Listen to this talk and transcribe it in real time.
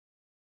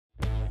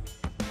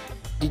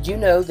Did you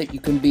know that you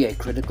can be a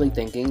critically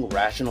thinking,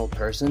 rational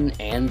person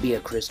and be a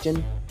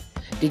Christian?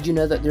 Did you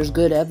know that there's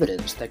good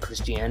evidence that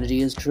Christianity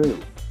is true?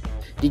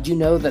 Did you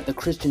know that the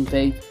Christian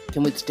faith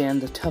can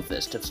withstand the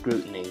toughest of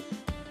scrutiny?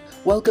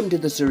 Welcome to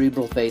the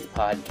Cerebral Faith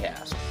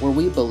Podcast, where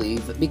we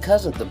believe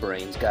because of the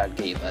brains God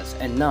gave us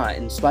and not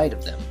in spite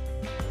of them.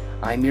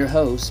 I'm your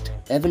host,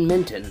 Evan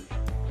Minton.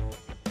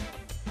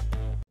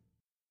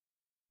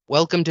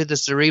 Welcome to the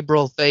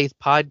Cerebral Faith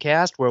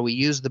Podcast, where we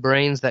use the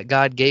brains that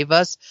God gave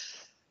us.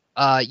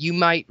 You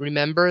might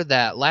remember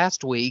that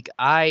last week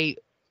I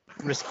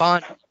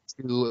responded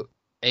to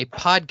a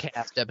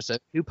podcast episode,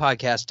 2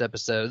 podcast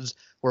episodes,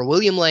 where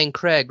William Lane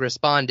Craig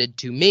responded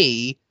to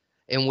me,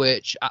 in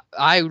which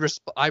I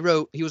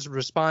wrote, he was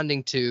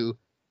responding to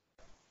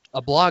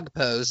a blog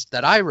post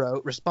that I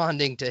wrote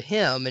responding to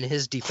him in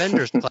his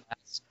Defenders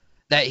class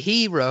that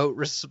he wrote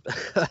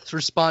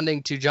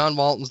responding to John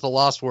Walton's The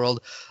Lost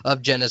World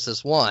of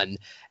Genesis 1.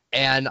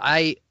 And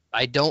I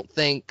don't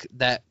think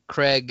that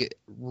Craig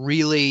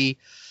really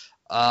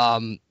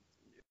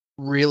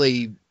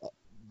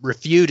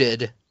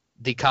refuted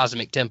the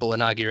Cosmic Temple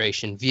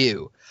inauguration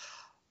view.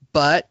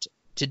 But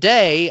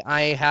today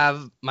I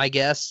have my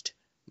guest,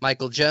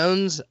 Michael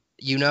Jones.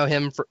 You know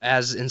him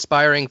as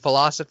Inspiring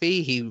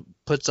Philosophy. He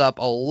puts up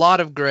a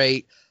lot of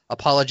great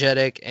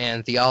apologetic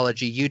and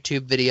theology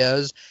YouTube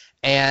videos.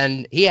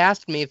 And he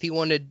asked me if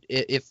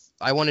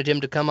I wanted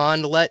him to come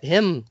on to let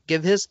him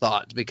give his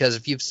thoughts, because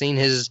if you've seen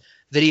his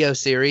video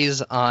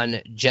series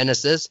on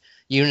Genesis,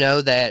 you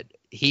know that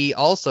he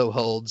also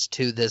holds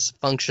to this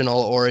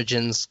functional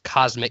origins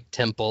cosmic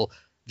temple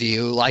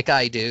view, like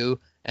I do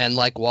and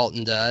like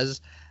Walton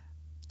does.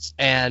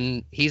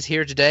 And he's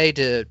here today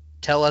to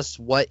tell us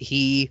what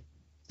he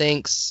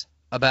thinks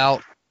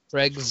about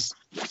Craig's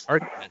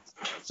arguments.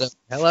 So,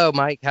 hello,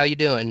 Mike. How you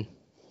doing?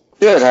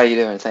 Good. How you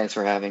doing? Thanks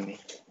for having me.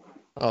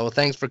 Oh,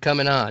 thanks for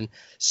coming on.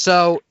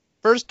 So,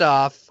 first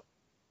off,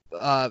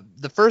 I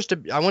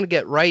want to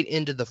get right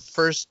into the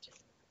first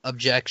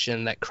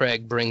objection that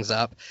Craig brings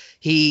up.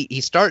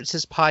 He starts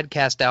his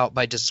podcast out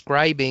by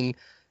describing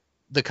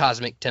the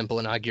Cosmic Temple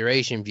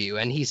inauguration view,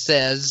 and he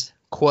says,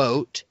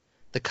 quote,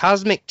 "The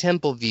Cosmic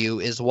Temple view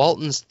is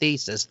Walton's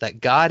thesis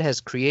that God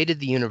has created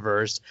the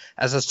universe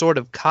as a sort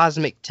of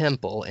cosmic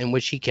temple in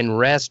which he can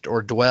rest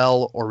or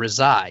dwell or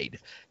reside.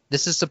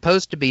 This is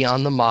supposed to be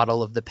on the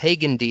model of the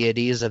pagan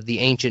deities of the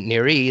ancient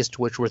Near East,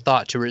 which were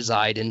thought to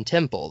reside in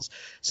temples.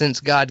 Since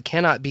God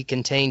cannot be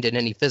contained in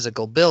any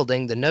physical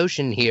building, the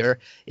notion here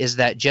is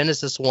that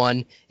Genesis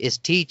 1 is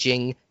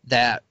teaching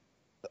that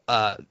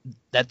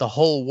the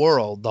whole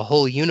world, the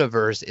whole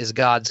universe, is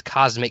God's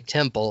cosmic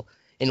temple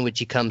in which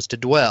he comes to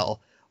dwell.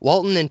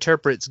 Walton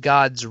interprets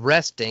God's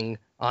resting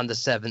on the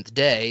seventh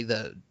day,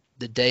 the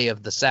day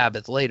of the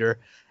Sabbath later,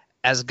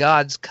 as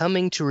God's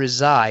coming to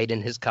reside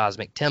in his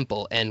cosmic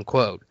temple," end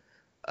quote.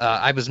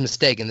 I was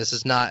mistaken. This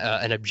is not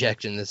an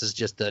objection. This is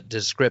just a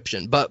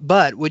description.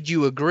 But would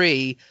you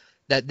agree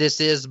that this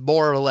is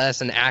more or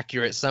less an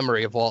accurate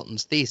summary of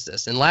Walton's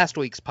thesis? In last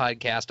week's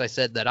podcast, I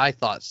said that I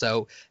thought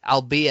so,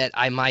 albeit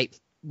I might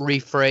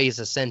rephrase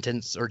a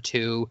sentence or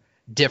two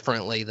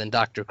differently than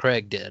Dr.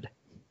 Craig did.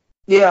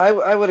 Yeah,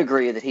 I would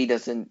agree that he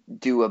doesn't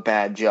do a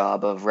bad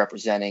job of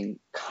representing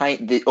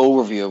the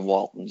overview of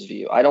Walton's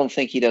view. I don't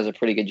think he does a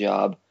pretty good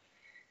job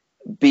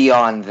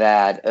beyond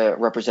that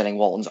representing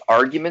Walton's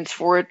arguments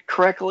for it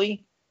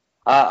correctly.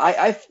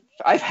 I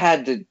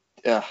have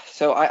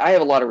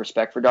a lot of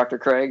respect for Dr.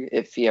 Craig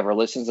if he ever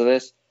listens to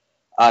this.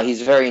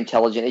 He's very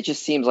intelligent. It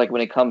just seems like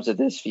when it comes to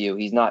this view,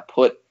 he's not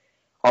put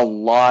a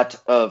lot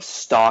of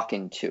stock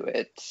into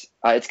it.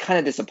 It's kind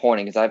of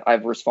disappointing because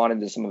I've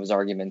responded to some of his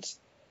arguments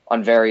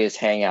on various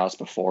hangouts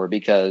before,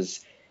 because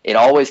it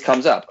always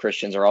comes up.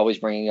 Christians are always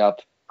bringing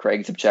up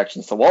Craig's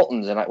objections to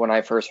Walton's, and when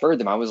I first heard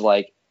them, I was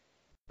like,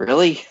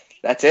 really?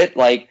 That's it?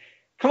 Like,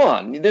 come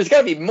on, there's got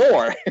to be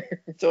more.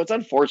 So it's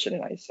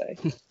unfortunate, I say.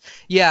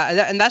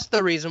 Yeah, and that's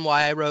the reason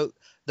why I wrote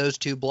those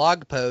 2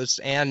 blog posts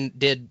and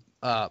did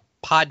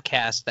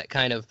podcasts that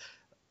kind of,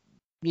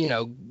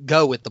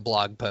 go with the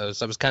blog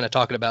posts. I was kind of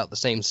talking about the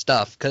same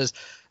stuff, because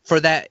for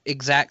that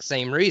exact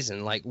same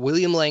reason, like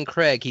William Lane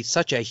Craig, he's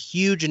such a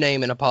huge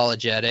name in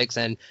apologetics,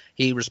 and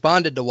he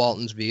responded to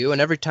Walton's view,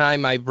 and every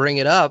time I bring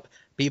it up,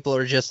 people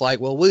are just like,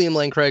 well, William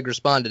Lane Craig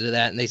responded to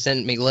that, and they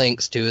send me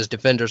links to his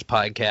Defenders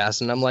podcast,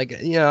 and I'm like,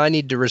 I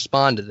need to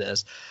respond to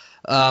this.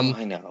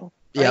 I know.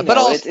 Yeah, but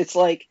also, it's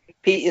like,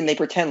 and they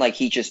pretend like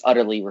he just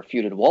utterly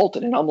refuted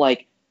Walton, and I'm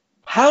like,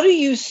 how do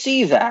you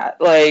see that?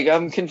 Like,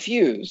 I'm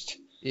confused.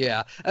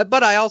 Yeah,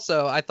 but I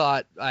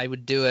thought I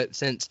would do it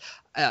since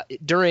I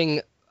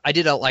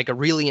did a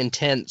really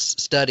intense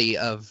study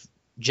of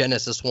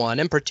Genesis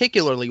 1, and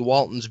particularly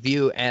Walton's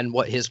view and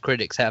what his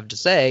critics have to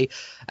say.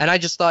 And I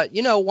just thought,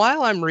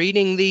 while I'm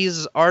reading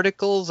these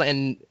articles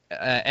and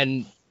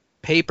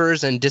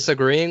papers and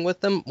disagreeing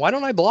with them, why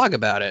don't I blog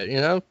about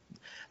it?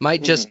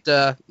 Might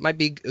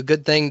be a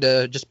good thing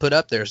to just put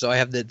up there. So I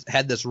have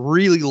had this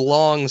really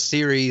long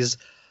series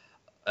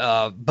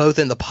both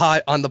in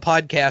the on the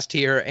podcast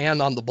here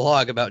and on the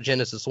blog about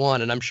Genesis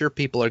 1, and I'm sure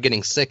people are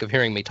getting sick of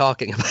hearing me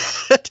talk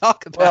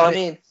about Well,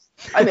 it.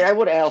 I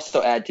would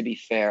also add, to be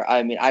fair,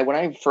 when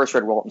I first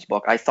read Walton's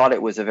book, I thought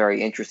it was a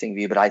very interesting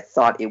view, but I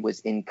thought it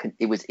was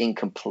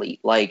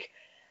incomplete. Like,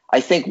 I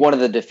think one of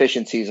the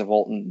deficiencies of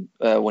Walton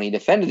when he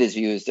defended his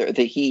view is that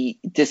he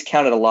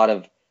discounted a lot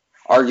of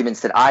arguments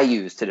that I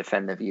use to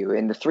defend the view,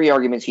 and the three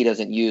arguments he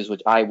doesn't use,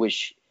 which I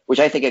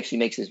think actually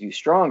makes his view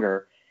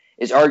stronger,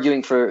 is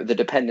arguing for the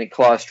dependent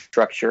clause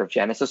structure of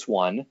Genesis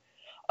 1,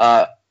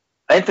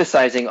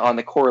 emphasizing on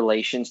the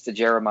correlations to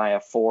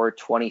Jeremiah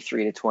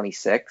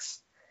 4:23-26,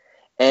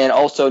 and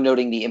also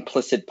noting the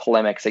implicit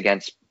polemics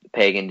against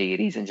pagan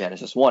deities in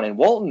Genesis 1. And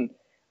Walton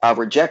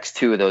rejects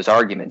two of those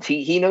arguments.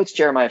 He notes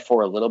Jeremiah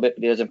 4 a little bit,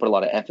 but he doesn't put a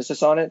lot of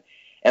emphasis on it.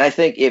 And I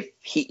think if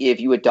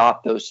you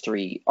adopt those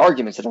three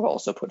arguments that I've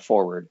also put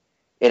forward,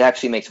 it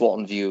actually makes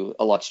Walton's view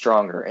a lot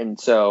stronger. And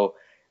so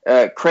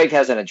Craig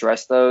hasn't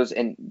addressed those.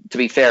 And to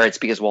be fair, it's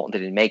because Walton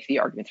didn't make the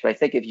arguments. But I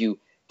think if you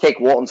take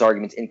Walton's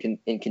arguments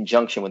in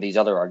conjunction with these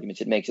other arguments,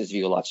 it makes his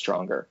view a lot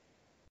stronger.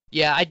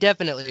 Yeah, I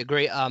definitely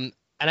agree.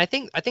 And I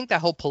think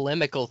that whole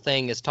polemical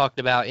thing is talked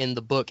about in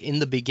the book. In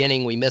the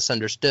beginning, we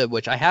misunderstood,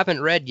 which I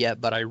haven't read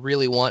yet, but I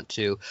really want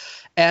to.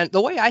 And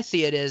the way I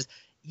see it is,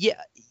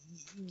 yeah,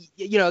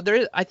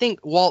 I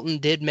think Walton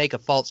did make a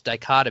false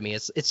dichotomy.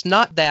 It's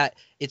not that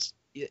it's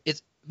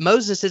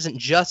Moses isn't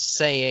just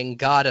saying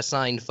God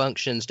assigned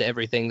functions to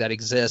everything that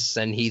exists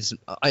and he's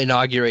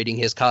inaugurating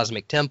his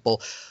cosmic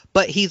temple,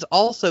 but he's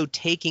also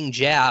taking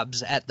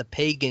jabs at the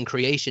pagan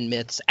creation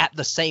myths at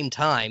the same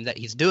time that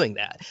he's doing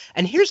that.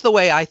 And here's the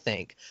way I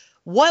think.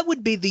 What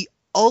would be the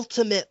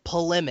ultimate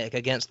polemic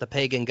against the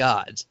pagan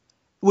gods?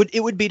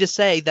 It would be to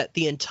say that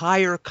the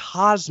entire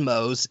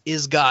cosmos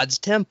is God's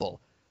temple.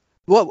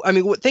 Well, I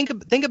mean, think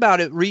about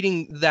it,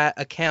 reading that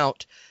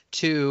account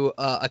to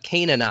a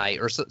Canaanite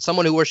or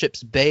someone who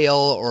worships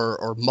Baal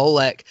or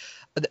Molech.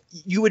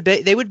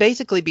 They would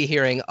basically be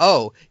hearing,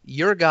 oh,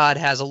 your God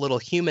has a little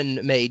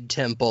human-made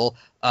temple.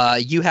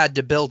 You had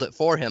to build it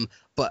for him.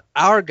 But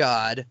our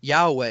God,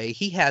 Yahweh,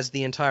 he has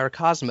the entire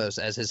cosmos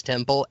as his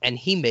temple, and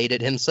he made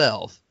it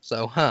himself.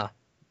 So,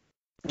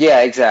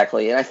 Yeah,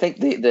 exactly. And I think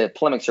the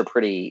polemics are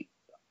pretty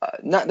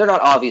they're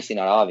not obviously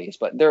not obvious,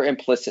 but they're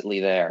implicitly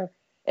there.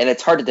 And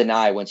it's hard to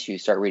deny once you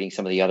start reading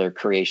some of the other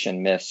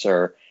creation myths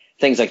or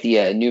things like the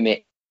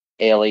Enuma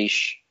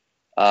Elish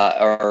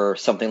or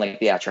something like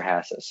the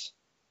Atrahasis.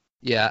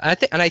 Yeah,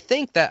 I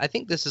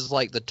think this is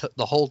like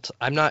the whole.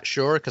 I'm not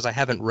sure because I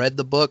haven't read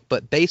the book,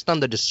 but based on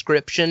the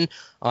description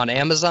on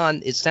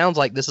Amazon, it sounds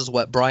like this is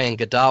what Brian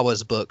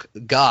Godawa's book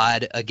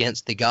 "God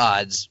Against the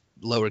Gods"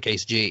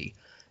 lowercase g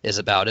is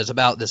about. Is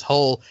about this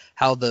whole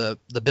how the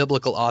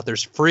biblical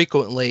authors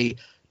frequently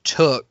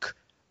took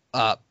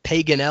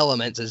pagan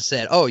elements and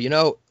said,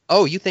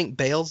 you think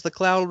Baal's the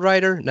cloud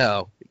rider?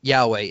 No,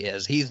 Yahweh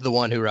is. He's the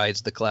one who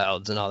rides the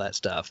clouds and all that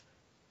stuff.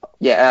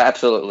 Yeah,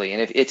 absolutely.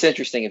 And it's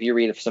interesting if you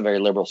read some very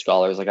liberal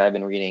scholars, like I've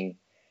been reading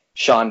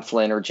Sean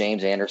Flynn or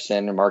James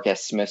Anderson or Mark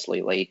S. Smith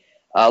lately,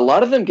 a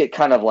lot of them get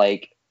kind of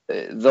like,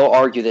 they'll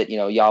argue that,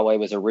 Yahweh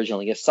was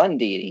originally a sun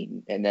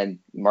deity. And then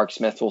Mark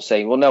Smith will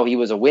say, well, no, he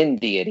was a wind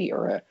deity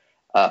or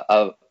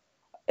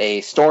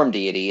a storm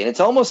deity. And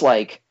it's almost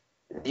like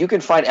you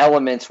can find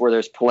elements where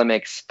there's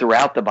polemics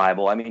throughout the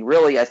Bible. I mean,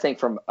 really, I think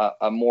from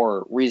a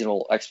more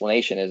reasonable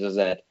explanation is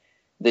that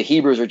the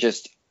Hebrews are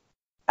just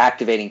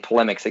activating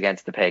polemics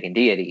against the pagan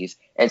deities.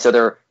 And so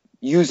they're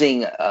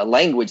using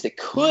language that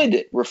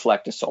could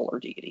reflect a solar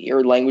deity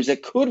or language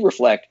that could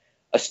reflect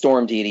a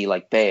storm deity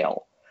like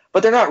Baal.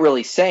 But they're not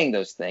really saying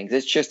those things.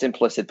 It's just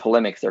implicit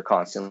polemics they're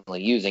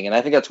constantly using. And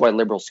I think that's why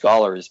liberal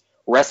scholars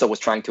wrestle with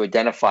trying to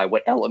identify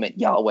what element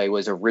Yahweh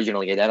was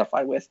originally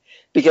identified with,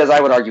 because I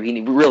would argue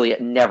he really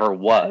never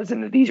was.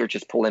 And these are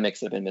just polemics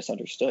that have been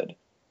misunderstood.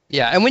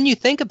 Yeah, and when you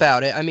think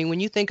about it, I mean, when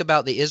you think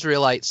about the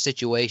Israelite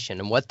situation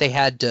and what they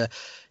had to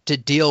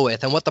deal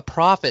with and what the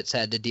prophets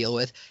had to deal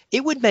with,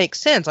 it would make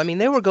sense. I mean,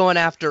 they were going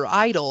after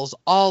idols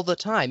all the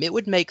time. It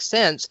would make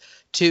sense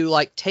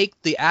to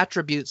take the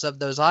attributes of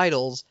those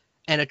idols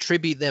and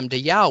attribute them to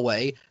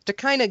Yahweh to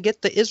kind of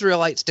get the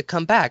Israelites to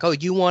come back. Oh,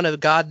 you want a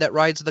God that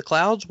rides the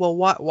clouds? Well,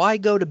 why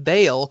go to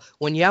Baal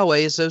when Yahweh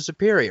is so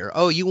superior?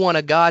 Oh, you want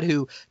a God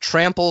who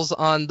tramples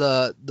on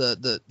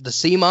the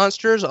sea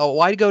monsters? Oh,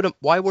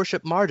 why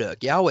worship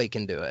Marduk? Yahweh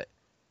can do it.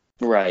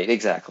 Right,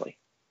 exactly.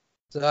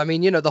 So, I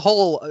mean, the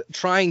whole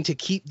trying to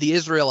keep the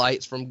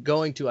Israelites from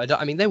going to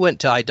they went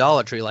to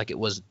idolatry like it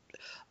was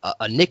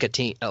a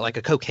nicotine, like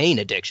a cocaine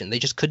addiction. They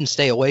just couldn't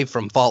stay away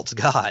from false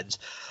gods.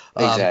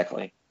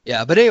 Exactly.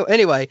 Yeah, but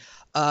anyway,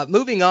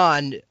 moving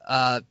on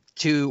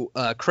to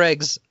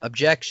Craig's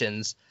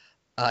objections,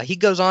 he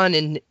goes on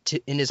in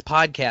his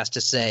podcast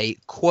to say,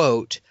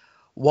 quote,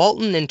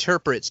 Walton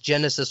interprets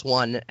Genesis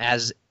 1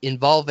 as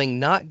involving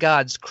not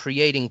God's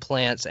creating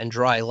plants and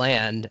dry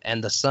land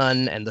and the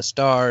sun and the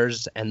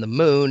stars and the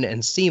moon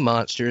and sea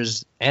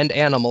monsters and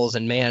animals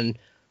and man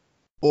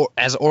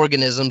as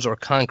organisms or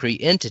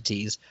concrete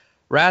entities.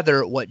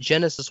 Rather, what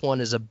Genesis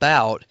 1 is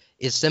about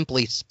is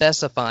simply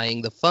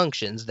specifying the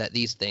functions that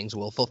these things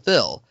will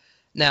fulfill.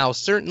 Now,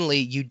 certainly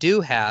you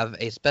do have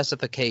a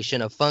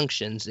specification of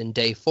functions in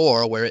day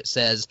 4 where it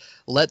says,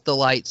 "Let the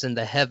lights in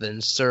the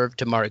heavens serve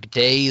to mark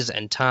days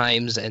and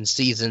times and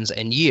seasons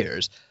and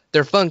years."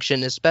 Their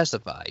function is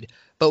specified,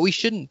 but we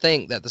shouldn't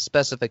think that the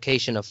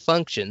specification of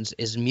functions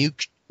is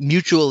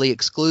mutually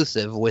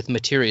exclusive with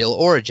material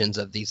origins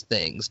of these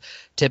things.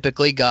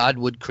 Typically, God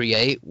would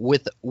create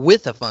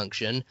with a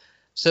function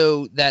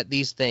so that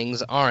these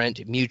things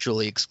aren't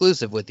mutually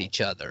exclusive with each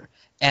other.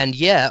 And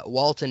yet,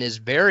 Walton is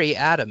very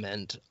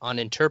adamant on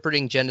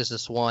interpreting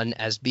Genesis 1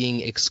 as being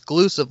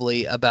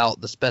exclusively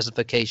about the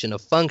specification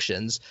of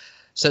functions,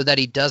 so that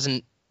he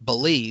doesn't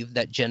believe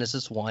that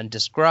Genesis 1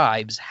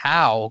 describes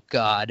how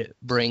God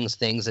brings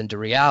things into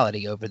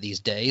reality over these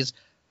days,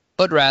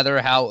 but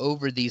rather how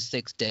over these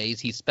 6 days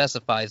he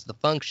specifies the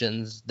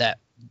functions that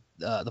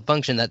the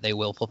function that they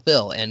will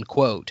fulfill, end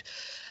quote.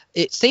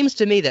 It seems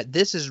to me that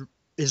this is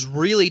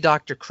really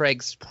Dr.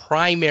 Craig's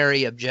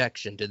primary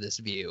objection to this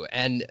view,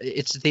 and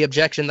it's the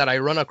objection that I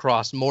run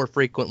across more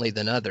frequently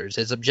than others.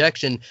 His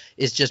objection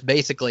is just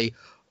basically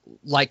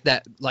like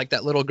that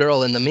little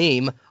girl in the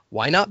meme,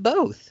 why not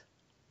both?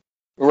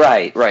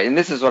 Right. And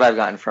this is what I've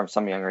gotten from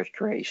some young Earth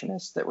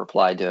creationists that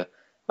replied to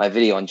my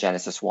video on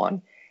Genesis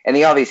 1. And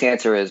the obvious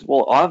answer is,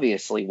 well,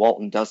 obviously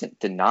Walton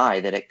doesn't deny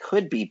that it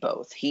could be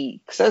both.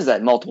 He says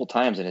that multiple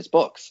times in his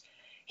books.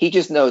 He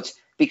just notes,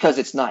 because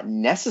it's not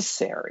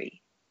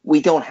necessary,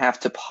 we don't have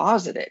to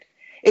posit it.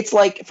 It's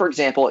like, for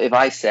example, if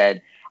I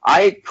said,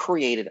 I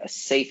created a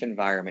safe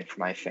environment for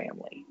my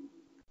family.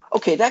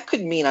 Okay, that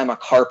could mean I'm a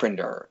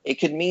carpenter. It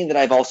could mean that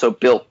I've also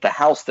built the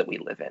house that we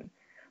live in.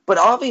 But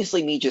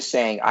obviously me just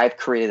saying I've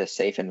created a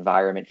safe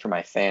environment for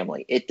my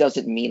family, it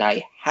doesn't mean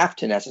I have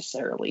to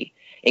necessarily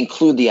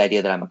include the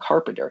idea that I'm a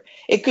carpenter.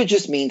 It could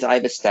just mean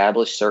I've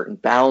established certain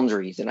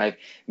boundaries and I've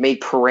made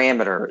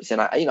parameters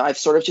and I've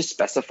sort of just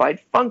specified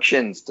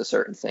functions to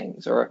certain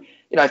things, or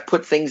I've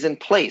put things in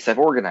place, I've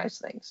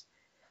organized things.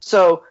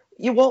 So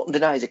Walton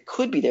denies it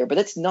could be there, but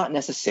that's not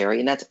necessary,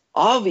 and that's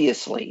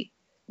obviously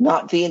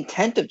not the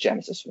intent of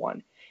Genesis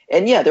 1.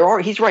 And yeah,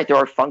 he's right, there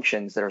are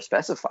functions that are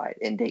specified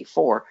in day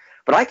 4,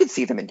 but I could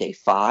see them in day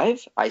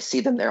 5. I see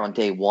them there on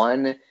day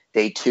 1,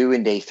 day 2,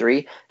 and day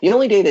 3. The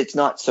only day that's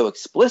not so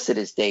explicit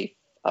is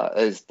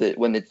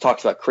when it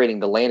talks about creating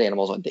the land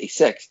animals on day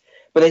 6.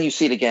 But then you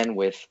see it again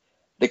with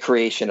the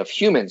creation of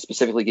humans,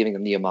 specifically giving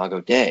them the Imago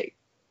Dei.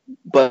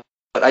 But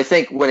I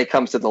think when it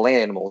comes to the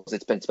land animals,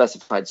 it's been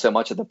specified so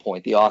much at the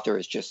point, the author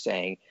is just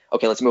saying,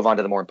 okay, let's move on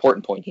to the more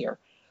important point here.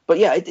 But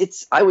yeah,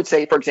 I would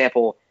say, for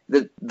example,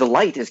 the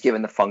light is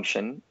given the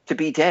function to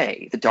be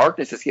day. The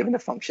darkness is given the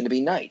function to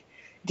be night.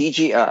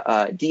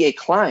 D.A.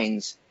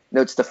 Kleins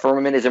notes the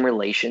firmament is in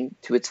relation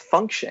to its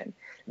function.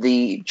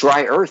 The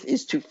dry earth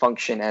is to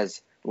function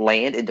as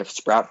land and to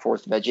sprout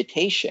forth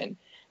vegetation.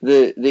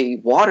 The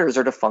waters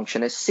are to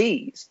function as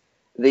seas.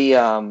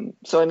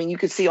 So you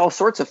could see all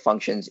sorts of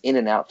functions in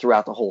and out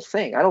throughout the whole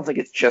thing. I don't think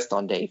it's just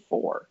on day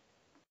 4.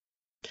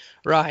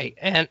 Right,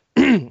 and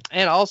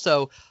and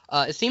also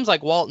it seems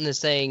like Walton is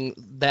saying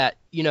that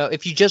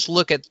if you just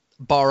look at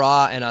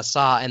bara and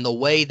asa and the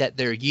way that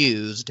they're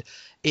used,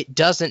 it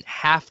doesn't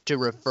have to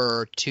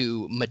refer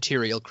to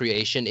material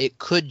creation. It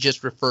could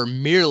just refer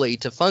merely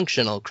to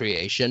functional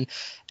creation.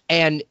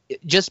 And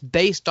just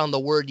based on the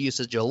word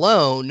usage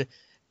alone,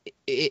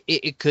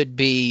 it could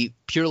be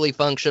purely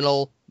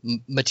functional,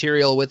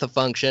 material with a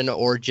function,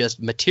 or just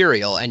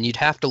material. And you'd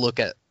have to look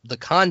at the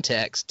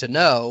context to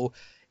know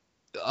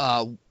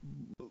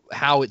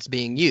how it's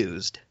being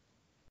used.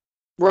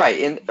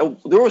 Right, and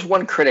there was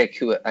one critic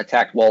who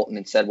attacked Walton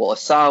and said, well,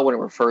 asa, when it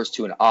refers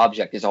to an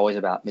object, is always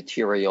about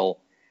material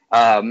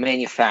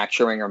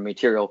manufacturing or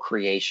material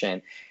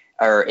creation,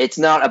 or it's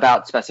not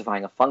about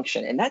specifying a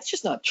function. And that's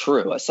just not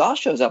true. Asa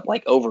shows up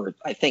over,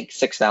 I think,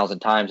 6,000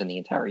 times in the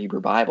entire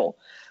Hebrew Bible.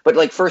 But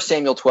 1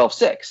 Samuel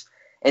 12:6,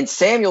 and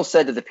Samuel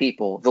said to the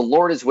people, the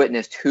Lord is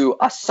witness who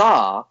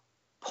asa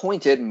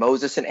pointed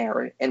Moses and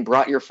Aaron and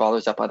brought your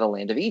fathers up out of the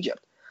land of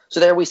Egypt. So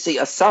there we see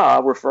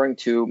asa referring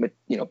to,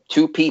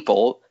 two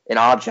people, an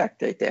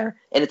object right there,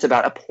 and it's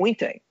about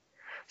appointing.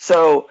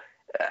 So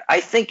I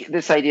think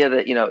this idea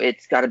that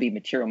it's got to be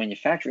material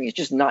manufacturing is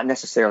just not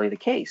necessarily the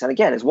case. And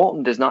again, as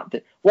Walton does not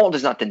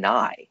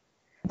deny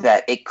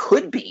that it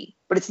could be,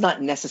 but it's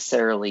not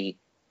necessarily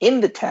in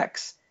the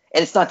text,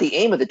 and it's not the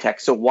aim of the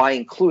text. So why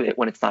include it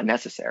when it's not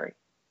necessary?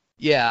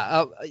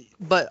 Yeah,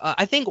 but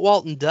I think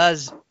Walton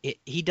does.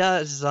 He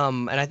does,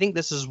 and I think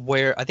this is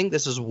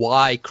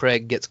why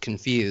Craig gets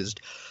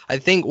confused. I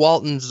think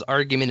Walton's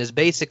argument is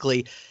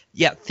basically,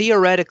 yeah,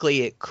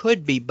 theoretically it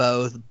could be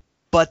both,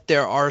 but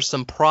there are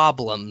some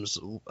problems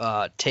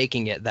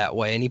taking it that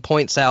way. And he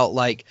points out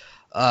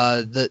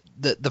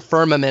the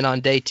firmament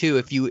on day 2.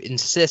 If you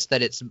insist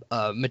that it's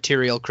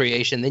material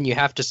creation, then you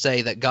have to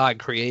say that God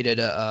created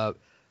a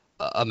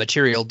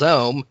material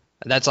dome.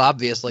 That's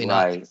obviously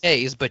not the Right.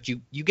 case, but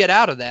you get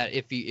out of that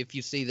if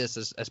you see this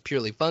as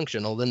purely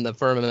functional, then the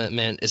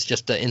firmament is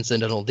just an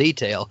incidental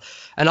detail.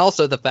 And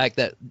also the fact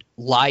that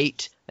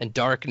light and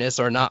darkness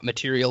are not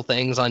material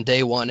things on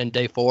day 1 and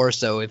day 4,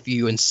 so if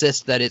you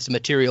insist that it's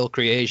material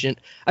creation,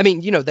 I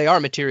mean, they are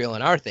material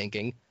in our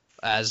thinking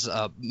as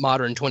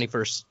modern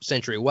 21st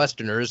century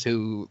Westerners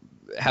who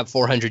have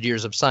 400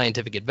 years of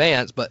scientific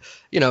advance, but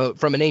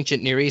from an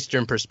ancient Near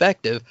Eastern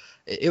perspective,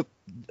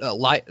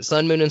 light,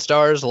 sun, moon, and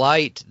stars,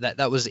 light,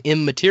 that was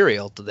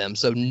immaterial to them.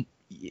 So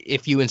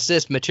if you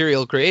insist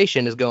material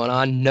creation is going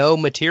on, no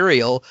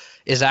material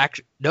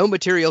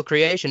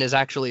creation is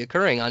actually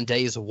occurring on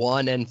days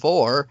 1 and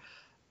 4,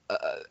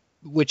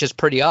 which is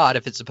pretty odd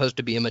if it's supposed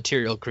to be a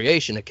material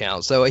creation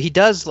account. So he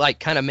does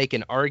kind of make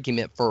an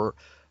argument for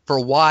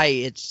why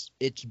it's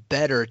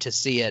better to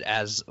see it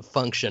as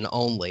function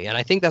only. And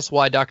I think that's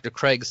why Dr.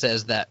 Craig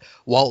says that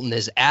Walton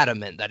is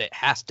adamant that it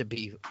has to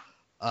be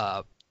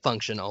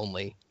function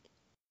only.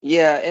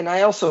 Yeah, and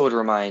I also would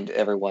remind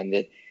everyone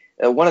that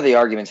one of the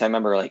arguments I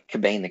remember,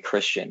 Cobain the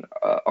Christian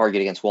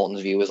argued against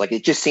Walton's view was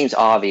it just seems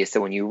obvious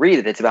that when you read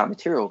it, it's about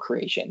material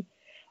creation.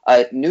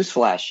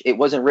 Newsflash, it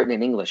wasn't written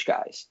in English,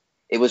 guys.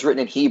 It was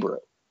written in Hebrew.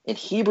 And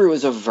Hebrew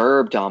is a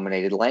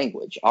verb-dominated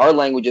language. Our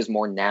language is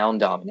more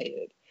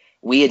noun-dominated.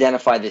 We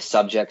identify the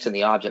subjects and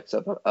the objects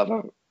of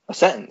a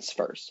sentence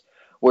first,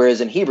 whereas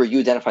in Hebrew, you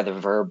identify the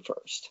verb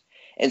first.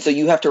 And so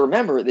you have to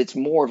remember that it's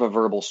more of a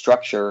verbal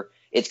structure.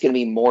 It's going to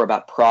be more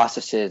about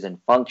processes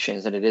and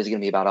functions than it is going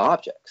to be about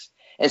objects.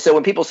 And so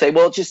when people say,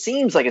 well, it just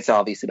seems like it's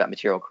obviously about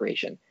material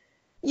creation.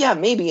 Yeah,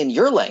 maybe in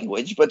your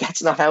language, but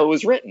that's not how it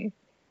was written.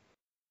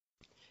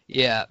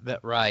 Yeah,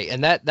 right.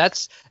 And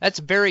that's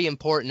very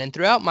important. And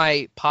throughout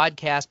my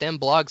podcast and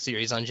blog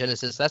series on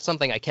Genesis, that's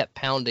something I kept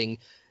pounding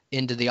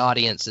into the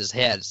audience's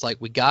head. It's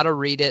we got to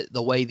read it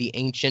the way the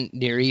ancient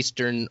Near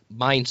Eastern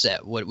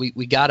mindset would.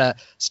 We got to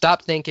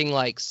stop thinking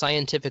like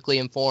scientifically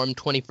informed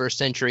 21st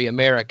century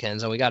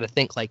Americans, and we got to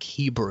think like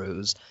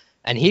Hebrews.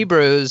 And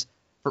Hebrews,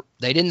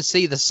 they didn't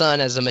see the sun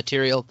as a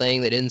material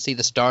thing. They didn't see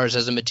the stars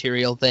as a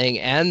material thing.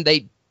 And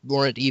they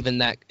weren't even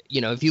that,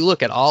 if you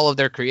look at all of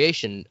their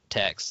creation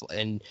texts,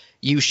 and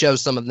you show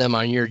some of them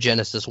on your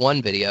Genesis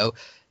 1 video,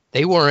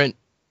 they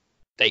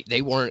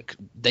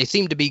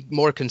seem to be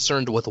more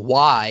concerned with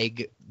why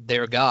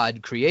their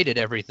God created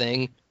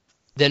everything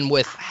than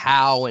with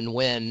how and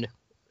when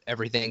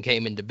everything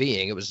came into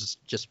being. It was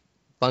just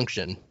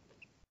function.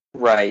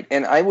 Right.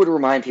 And I would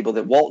remind people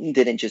that Walton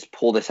didn't just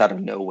pull this out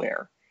of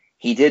nowhere.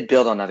 He did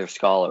build on other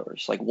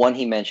scholars. One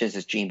he mentions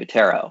is Jean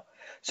Bottero.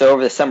 So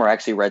over the summer, I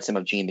actually read some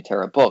of Jean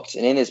Bottero books.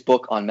 And in his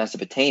book on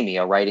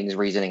Mesopotamia, Writings,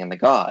 Reasoning, and the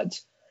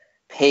Gods,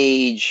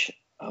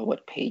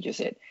 what page is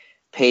it?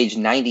 Page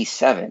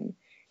 97.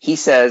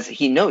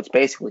 He notes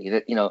basically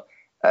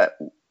that,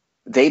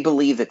 they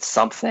believe that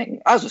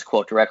something, I'll just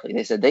quote directly,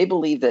 they said they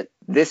believe that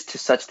this to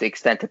such the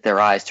extent that their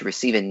eyes to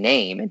receive a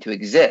name and to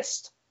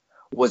exist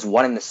was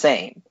one and the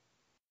same.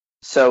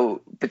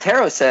 So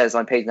Bottero says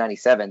on page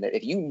 97 that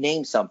if you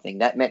name something,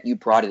 that meant you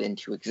brought it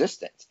into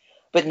existence.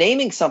 But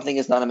naming something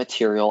is not a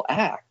material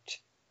act.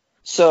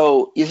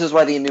 So this is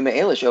why the Enuma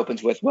Elish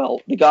opens with, well,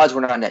 the gods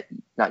were not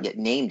yet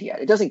named yet.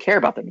 It doesn't care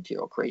about the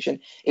material creation.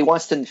 It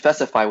wants to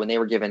specify when they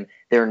were given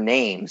their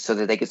names so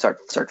that they could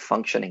start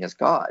functioning as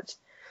gods.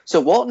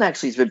 So Walton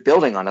actually has been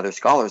building on other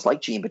scholars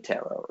like Jean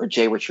Bottero or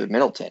J. Richard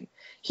Middleton.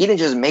 He didn't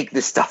just make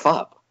this stuff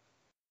up.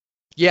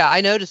 Yeah,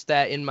 I noticed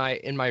that in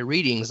my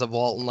readings of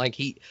Walton,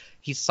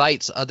 he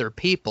cites other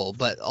people,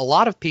 but a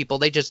lot of people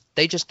they just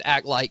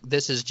act like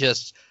this is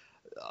just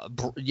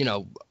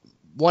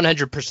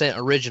 100%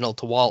 original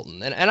to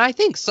Walton, and I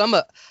think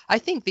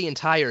the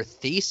entire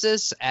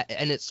thesis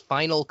and its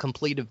final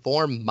completed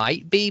form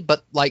might be,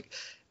 but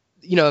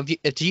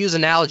if to use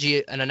an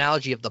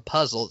analogy of the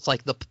puzzle, it's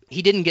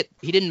he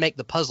didn't make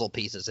the puzzle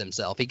pieces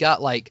himself. He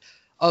got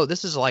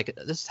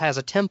this has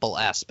a temple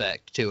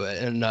aspect to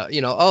it, and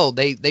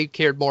they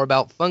cared more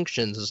about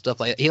functions and stuff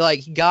like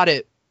that. He got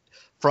it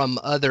from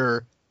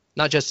other,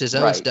 not just his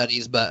own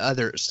studies, but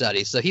other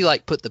studies. So he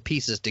put the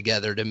pieces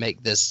together to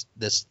make this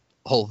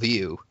whole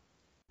view.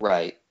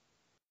 Right.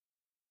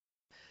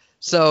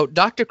 So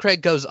Dr.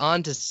 Craig goes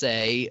on to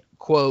say,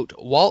 quote,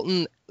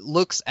 Walton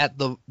looks at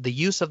the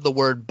use of the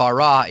word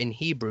bara in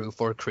Hebrew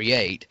for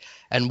create,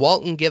 and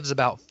Walton gives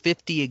about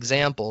 50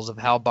 examples of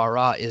how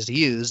bara is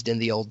used in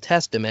the Old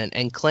Testament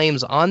and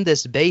claims on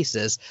this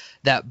basis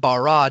that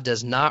bara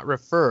does not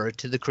refer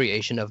to the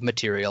creation of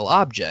material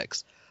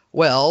objects.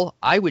 Well,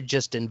 I would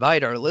just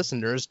invite our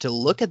listeners to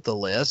look at the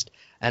list,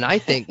 and I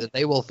think that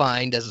they will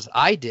find, as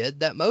I did,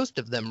 that most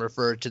of them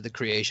refer to the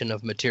creation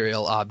of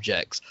material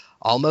objects.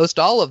 Almost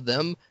all of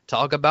them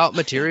talk about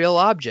material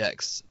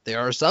objects.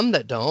 There are some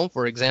that don't.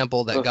 For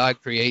example, that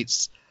God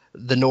creates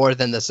the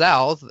north and the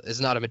south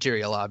is not a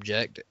material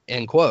object,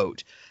 end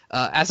quote.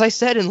 As I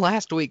said in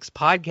last week's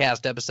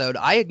podcast episode,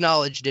 I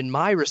acknowledged in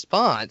my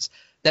response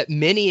that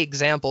many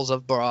examples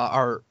of bara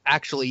are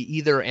actually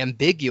either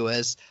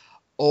ambiguous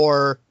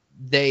or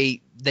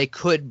they they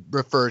could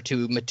refer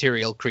to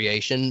material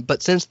creation,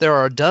 but since there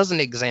are a dozen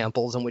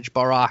examples in which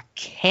bara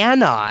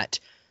cannot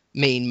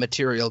mean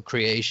material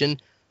creation,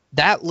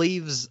 that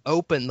leaves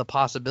open the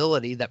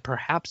possibility that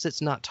perhaps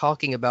it's not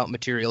talking about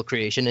material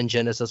creation in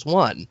Genesis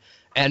 1.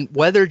 And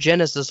whether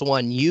Genesis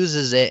 1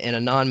 uses it in a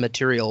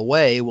non-material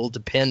way will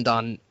depend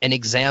on an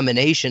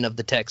examination of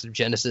the text of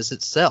Genesis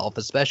itself,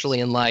 especially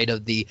in light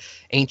of the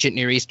ancient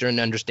Near Eastern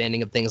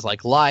understanding of things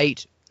like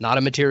light, not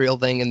a material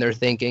thing in their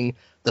thinking.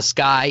 The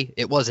sky,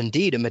 it was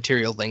indeed a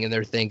material thing in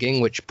their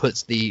thinking, which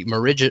puts the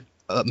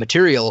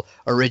material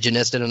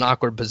originist in an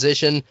awkward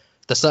position.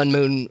 The sun,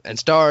 moon, and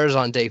stars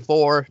on day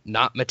 4,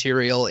 not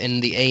material in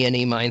the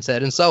A&E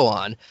mindset, and so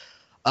on.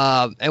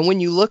 And when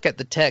you look at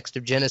the text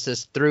of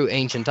Genesis through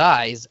ancient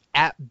eyes,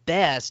 at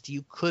best,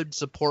 you could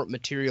support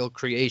material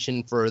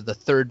creation for the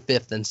 3rd,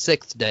 5th, and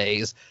 6th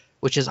days,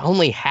 which is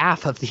only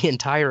half of the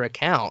entire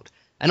account.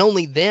 And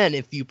only then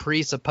if you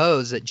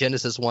presuppose that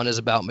Genesis 1 is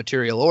about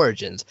material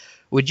origins.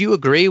 Would you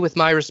agree with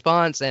my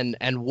response? And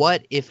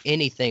what, if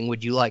anything,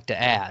 would you like to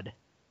add?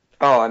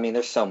 Oh, I mean,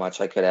 there's so much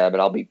I could add,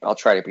 but I'll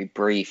try to be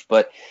brief.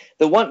 But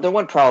the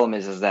one problem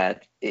is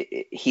that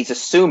he's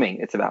assuming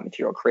it's about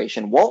material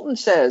creation. Walton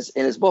says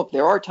in his book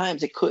there are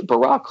times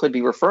bara could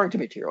be referring to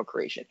material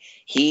creation.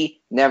 He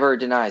never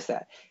denies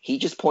that. He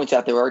just points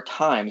out there are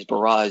times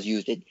bara is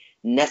used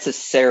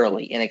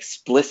necessarily and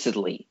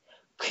explicitly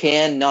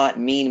cannot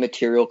mean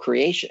material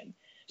creation.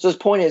 So his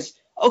point is,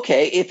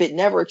 okay, if it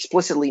never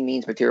explicitly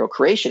means material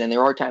creation, and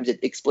there are times it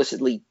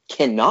explicitly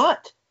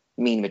cannot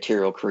mean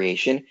material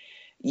creation,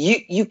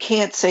 you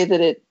can't say that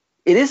it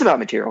is about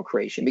material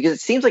creation, because it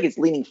seems like it's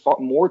leaning far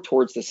more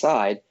towards the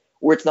side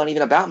where it's not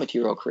even about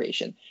material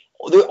creation.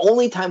 The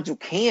only times you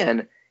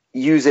can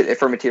use it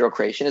for material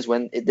creation is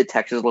when the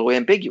text is a little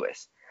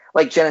ambiguous.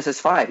 Like Genesis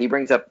 5, he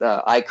brings up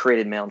I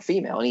created male and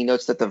female, and he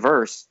notes that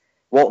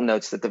Walton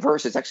notes that the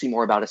verse is actually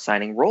more about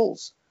assigning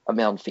roles of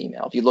male and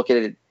female. If you look at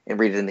it and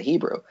read it in the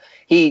Hebrew,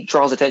 he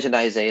draws attention to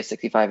Isaiah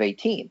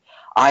 65:18.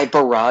 I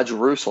bara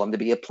Jerusalem to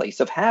be a place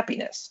of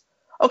happiness.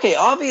 Okay,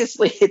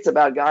 obviously it's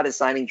about God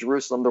assigning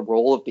Jerusalem the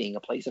role of being a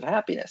place of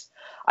happiness.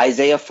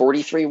 Isaiah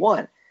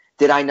 43:1.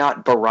 Did I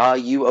not bara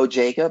you, O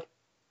Jacob?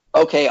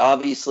 Okay,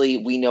 obviously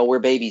we know where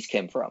babies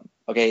came from.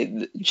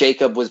 Okay,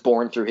 Jacob was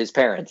born through his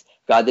parents.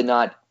 God did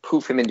not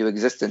poof him into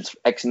existence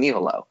ex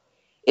nihilo.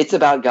 It's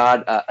about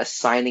God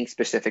assigning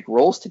specific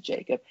roles to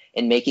Jacob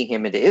and making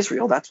him into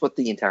Israel. That's what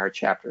the entire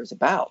chapter is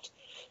about.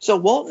 So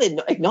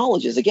Walton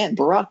acknowledges, again,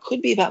 bara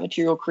could be about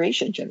material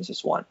creation in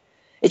Genesis 1.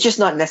 It's just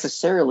not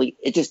necessarily,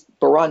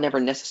 bara never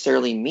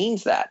necessarily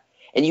means that.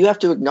 And you have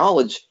to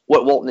acknowledge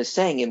what Walton is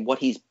saying and what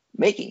he's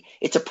making.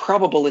 It's a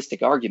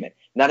probabilistic argument,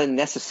 not a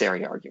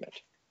necessary argument.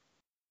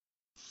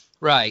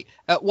 Right.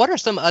 What are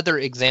some other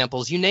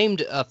examples? You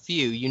named a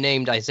few. You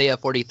named Isaiah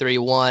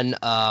 43:1,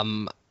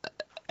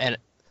 and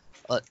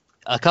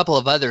a couple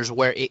of others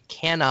where it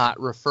cannot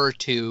refer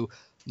to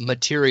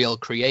material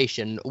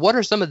creation. What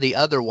are some of the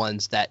other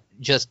ones that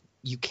just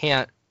you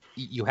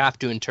have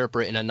to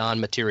interpret in a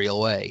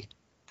non-material way?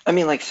 I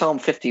mean, like Psalm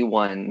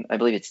 51, I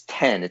believe it's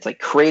 10. It's like,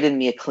 create in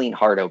me a clean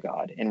heart, O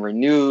God, and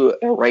renew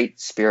a right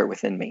spirit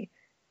within me.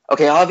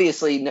 Okay,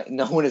 obviously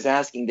no one is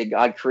asking that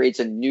God creates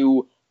a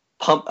new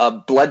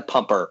blood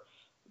pumper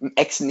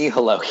ex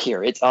nihilo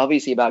here. It's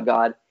obviously about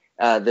God.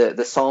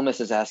 The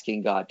psalmist is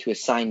asking God to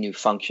assign new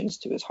functions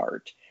to his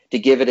heart, to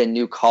give it a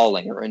new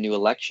calling or a new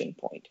election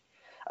point.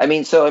 I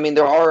mean,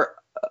 there are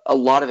a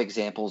lot of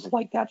examples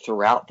like that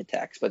throughout the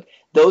text, but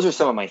those are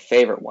some of my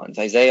favorite ones.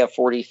 Isaiah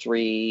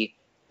 43,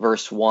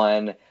 verse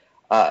 1,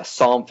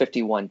 Psalm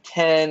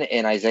 51:10,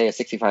 and Isaiah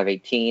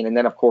 65:18. And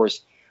then, of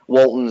course,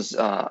 Walton's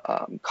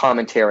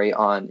commentary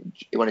on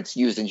when it's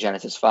used in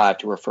Genesis 5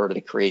 to refer to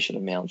the creation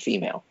of male and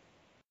female.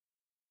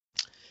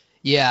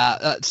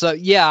 Yeah.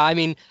 I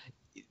mean,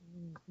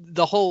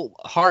 the whole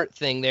heart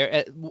thing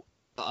there,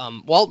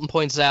 Walton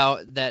points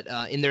out that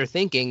in their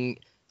thinking,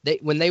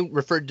 when they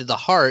referred to the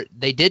heart,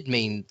 they did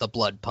mean the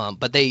blood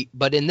pump.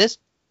 But in this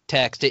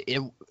text,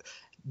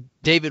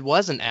 David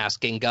wasn't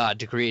asking God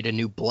to create a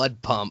new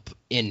blood pump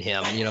in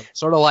him,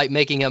 sort of like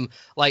making him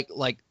like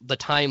the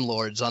Time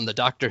Lords on the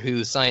Doctor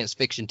Who science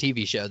fiction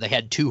TV show. They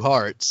had two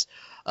hearts.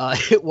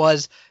 It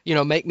was,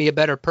 make me a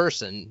better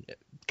person,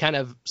 kind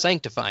of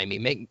sanctify me,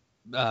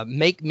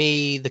 make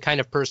me the kind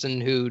of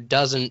person who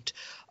doesn't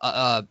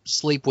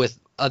sleep with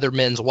other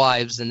men's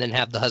wives and then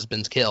have the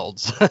husbands killed,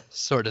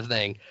 sort of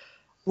thing.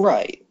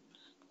 Right.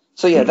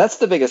 So yeah, that's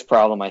the biggest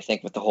problem, I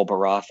think, with the whole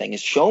bara thing,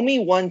 is show me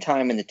one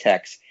time in the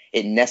text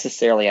it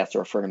necessarily has to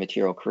refer to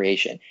material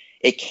creation.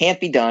 It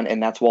can't be done,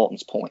 and that's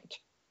Walton's point.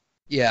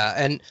 Yeah,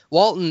 and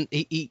Walton,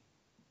 he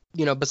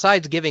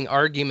besides giving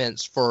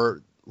arguments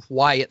for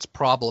why it's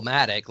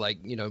problematic, like,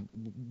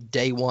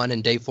 day 1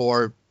 and day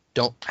 4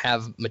 don't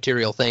have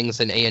material things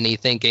in A&E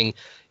thinking,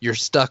 you're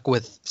stuck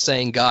with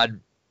saying God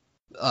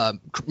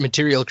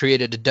material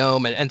created a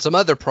dome, and some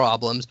other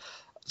problems,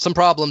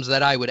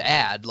 that I would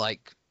add,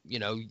 like,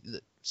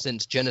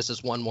 since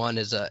Genesis 1:1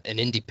 is an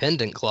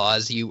independent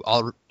clause,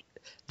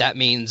 that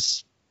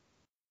means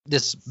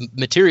this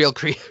material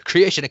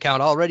creation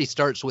account already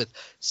starts with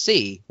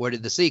C. Where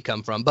did the C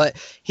come from? But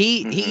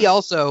he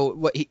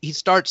also he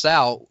starts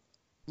out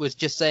with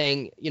just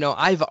saying,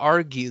 I've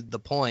argued the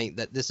point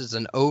that this is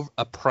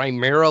a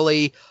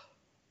primarily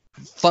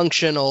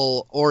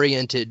functional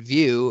oriented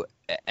view,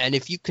 and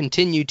if you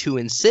continue to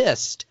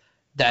insist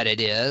that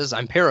it is,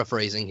 I'm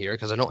paraphrasing here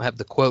because I don't have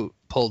the quote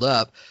pulled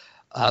up,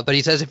 but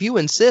he says if you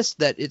insist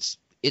that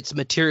it's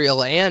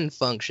material and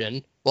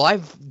function, well,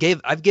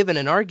 I've given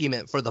an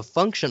argument for the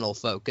functional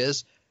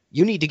focus.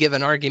 You need to give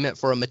an argument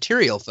for a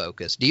material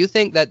focus. Do you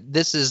think that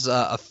this is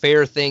a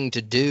fair thing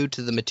to do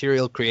to the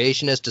material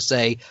creationist, to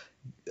say,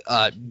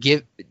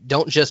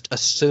 don't just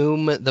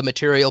assume the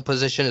material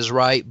position is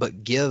right,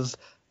 but give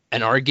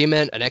an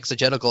argument, an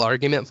exegetical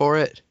argument for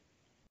it?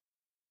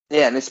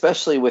 Yeah, and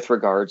especially with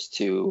regards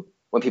to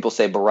when people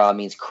say bara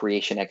means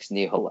creation ex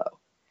nihilo.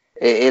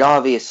 It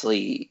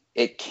obviously,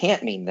 it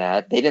can't mean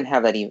that. They didn't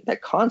have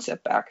that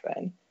concept back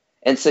then.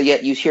 And so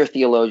yet you hear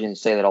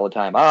theologians say that all the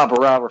time.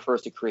 Bara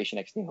refers to creation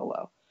ex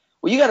nihilo.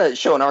 Well, you got to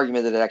show an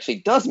argument that it actually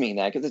does mean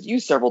that, because it's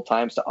used several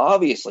times to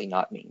obviously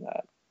not mean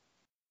that.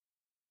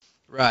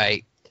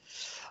 Right.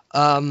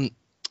 And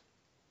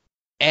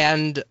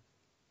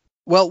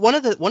well, one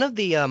of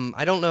the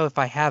I don't know if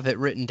I have it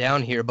written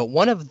down here, but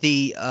one of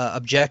the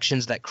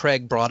objections that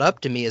Craig brought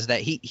up to me is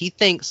that he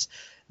thinks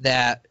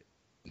that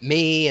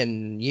me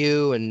and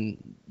you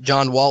and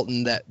John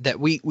Walton, that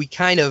we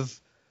kind of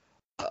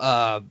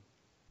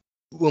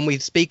when we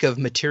speak of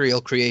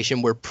material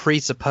creation, we're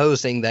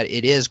presupposing that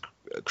it is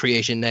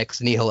creation ex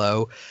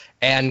nihilo,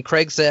 and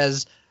Craig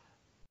says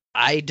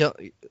he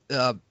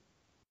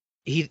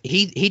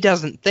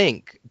doesn't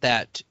think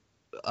that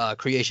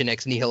creation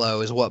ex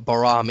nihilo is what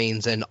bara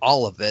means in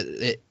all of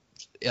it.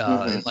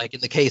 Like in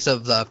the case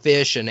of the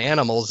fish and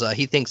animals,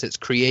 he thinks it's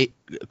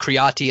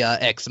creatia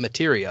ex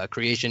materia,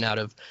 creation out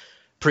of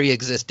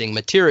pre-existing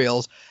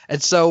materials.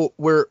 And so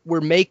we're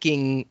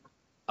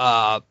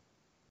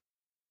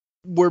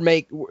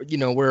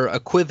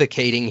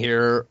equivocating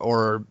here,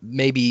 or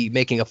maybe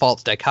making a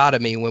false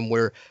dichotomy when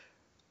we're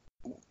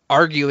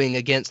arguing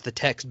against the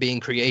text being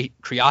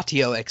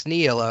creatio ex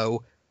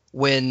nihilo,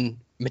 when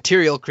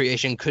material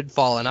creation could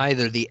fall in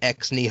either the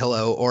ex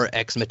nihilo or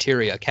ex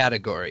materia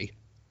category.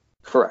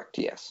 Correct,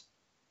 yes.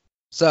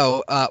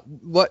 So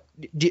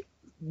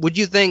would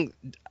you think?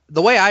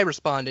 The way I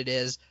responded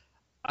is,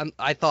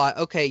 I thought,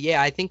 okay,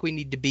 yeah, I think we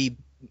need to be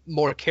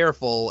more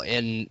careful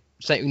in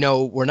saying,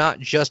 no, we're not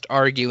just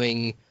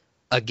arguing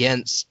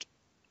against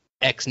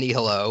ex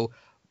nihilo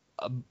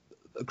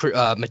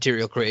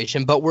material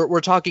creation, but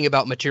we're talking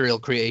about material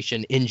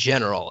creation in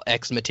general,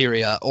 ex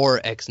materia or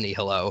ex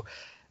nihilo.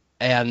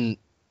 And,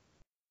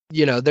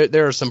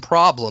 there are some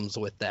problems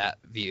with that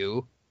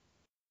view.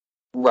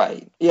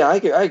 Right. Yeah, I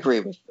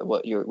agree with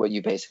what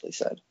you basically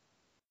said.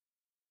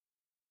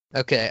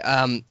 Okay.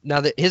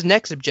 Now his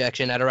next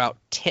objection, at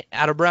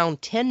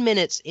around 10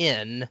 minutes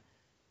in,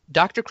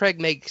 Dr. Craig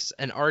makes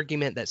an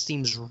argument that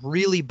seems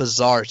really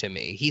bizarre to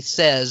me. He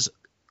says,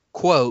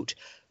 quote,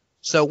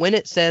 "So when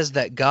it says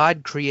that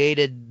God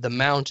created the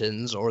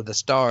mountains or the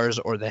stars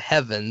or the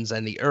heavens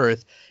and the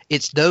earth,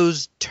 it's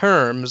those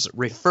terms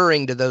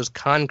referring to those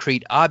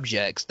concrete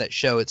objects that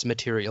show its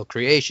material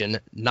creation,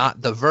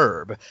 not the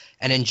verb.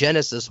 And in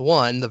Genesis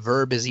 1, the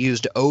verb is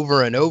used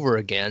over and over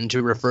again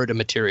to refer to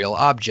material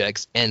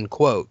objects," end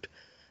quote.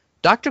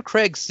 Dr.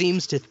 Craig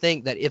seems to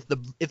think that if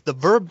the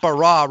verb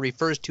bara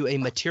refers to a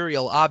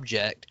material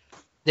object,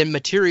 then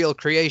material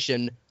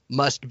creation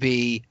must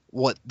be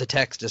what the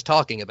text is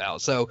talking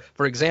about. So,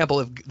 for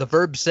example, if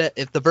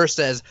the verse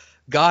says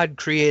God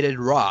created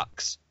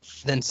rocks,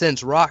 then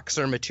since rocks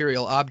are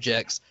material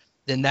objects,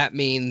 then that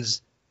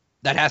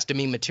has to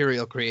mean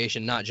material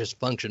creation, not just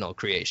functional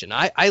creation.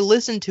 I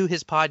listened to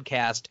his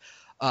podcast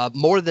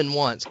more than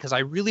once because I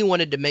really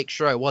wanted to make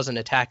sure I wasn't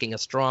attacking a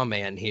straw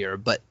man here,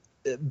 but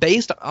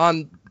based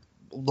on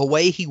the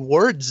way he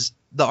words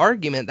the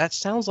argument, that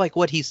sounds like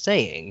what he's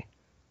saying.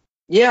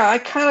 Yeah, I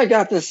kind of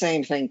got the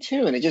same thing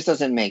too, and it just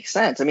doesn't make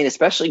sense. I mean,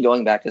 especially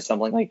going back to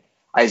something like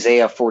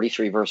Isaiah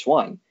 43 verse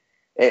 1.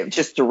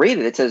 Just to read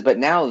it, it says, "But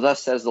now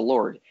thus says the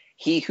Lord,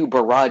 he who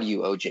barad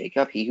you, O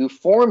Jacob, he who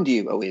formed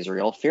you, O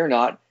Israel, fear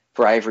not,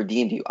 for I have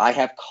redeemed you. I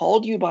have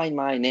called you by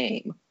my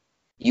name.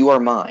 You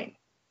are mine."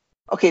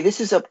 Okay, this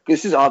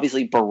is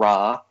obviously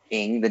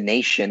bara-ing the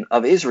nation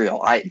of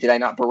Israel. Did I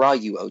not bara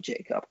you, O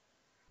Jacob?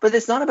 But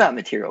it's not about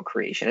material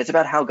creation. It's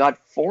about how God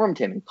formed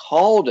him and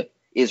called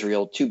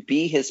Israel to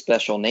be his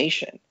special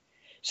nation.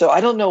 So I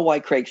don't know why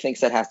Craig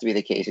thinks that has to be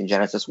the case in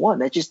Genesis 1.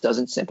 That just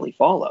doesn't simply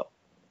follow.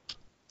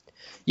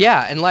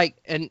 Yeah,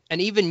 and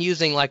even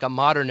using like a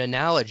modern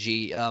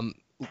analogy,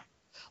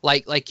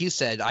 like you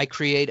said, I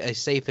create a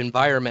safe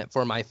environment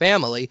for my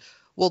family.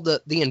 Well,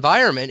 the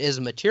environment is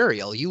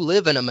material. You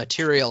live in a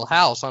material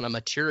house on a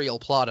material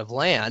plot of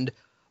land,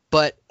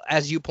 but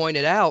as you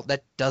pointed out,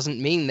 that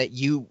doesn't mean that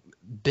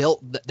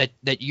built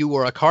that you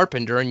were a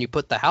carpenter and you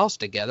put the house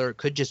together. It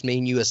could just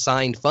mean you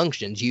assigned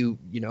functions. You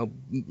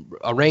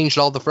arranged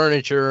all the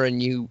furniture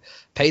and you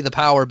pay the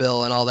power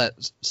bill and all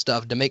that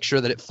stuff to make sure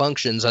that it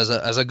functions as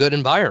a good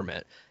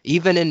environment.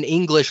 Even in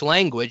English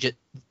language,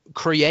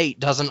 create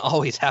doesn't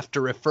always have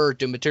to refer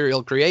to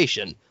material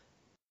creation.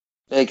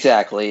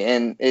 Exactly,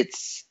 and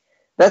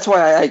that's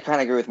why I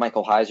kind of agree with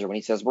Michael Heiser when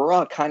he says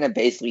bara kind of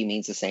basically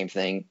means the same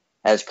thing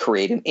as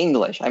create in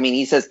English. I mean,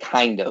 he says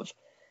kind of,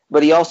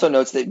 but he also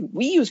notes that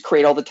we use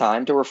create all the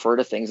time to refer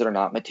to things that are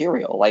not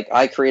material. Like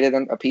I created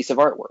a piece of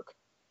artwork.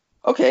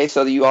 Okay,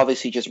 so you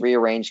obviously just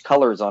rearrange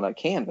colors on a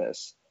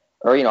canvas,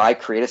 or I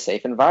create a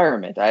safe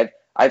environment.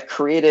 I've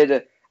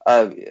created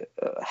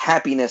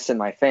happiness in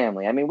my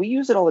family. I mean, we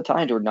use it all the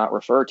time to not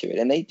refer to it,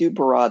 and they do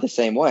bara the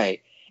same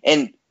way.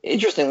 And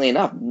interestingly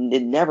enough,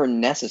 it never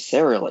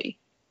necessarily,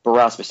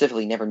 bara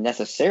specifically, never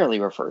necessarily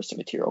refers to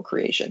material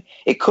creation.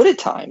 It could at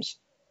times,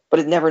 but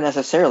it never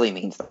necessarily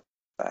means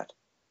that.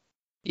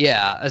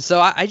 Yeah, so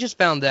I just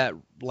found that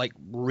like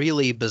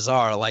really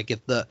bizarre. Like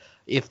if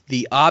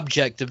the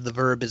object of the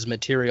verb is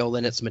material,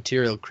 then it's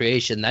material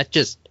creation. That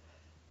just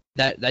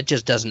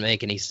doesn't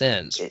make any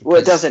sense. Well,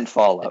 it doesn't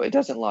follow. It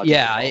doesn't logically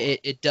Yeah,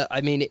 follow.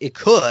 I mean, it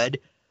could,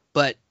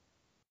 but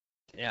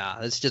yeah,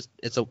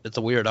 it's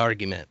a weird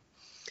argument.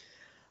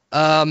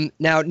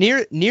 Now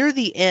near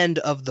the end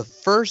of the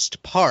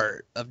first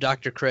part of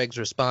Dr. Craig's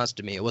response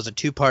to me, it was a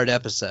 2-part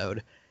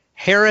episode.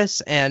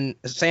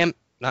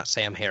 Not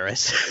Sam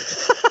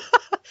Harris,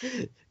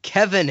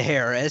 Kevin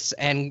Harris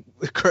and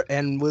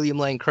William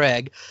Lane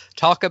Craig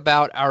talk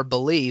about our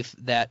belief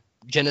that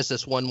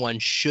Genesis 1:1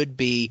 should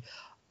be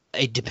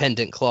a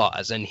dependent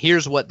clause. And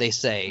here's what they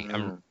say.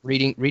 I'm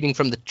reading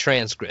from the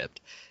transcript.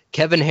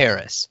 Kevin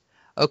Harris.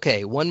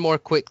 Okay, one more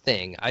quick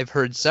thing. I've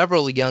heard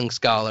several young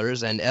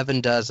scholars, and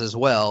Evan does as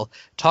well,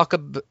 talk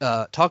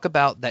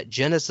about that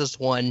Genesis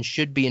 1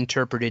 should be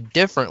interpreted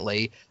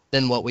differently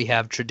than what we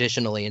have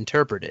traditionally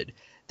interpreted.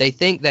 They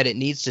think that it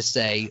needs to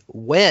say,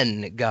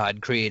 when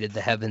God created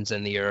the heavens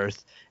and the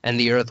earth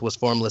was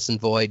formless and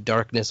void,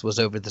 darkness was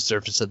over the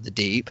surface of the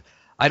deep.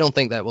 I don't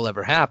think that will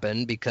ever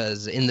happen,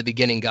 because in the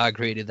beginning God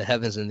created the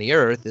heavens and the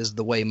earth is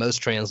the way most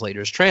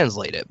translators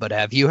translate it. But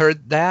have you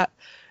heard that?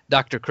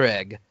 Dr.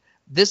 Craig,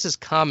 this is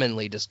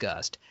commonly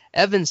discussed.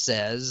 Evan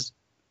says,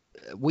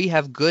 we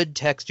have good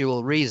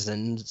textual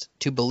reasons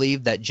to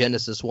believe that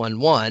Genesis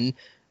 1:1,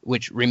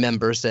 which,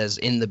 remember, says,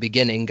 in the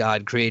beginning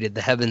God created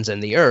the heavens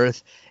and the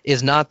earth,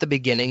 is not the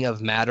beginning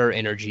of matter,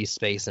 energy,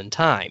 space, and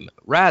time.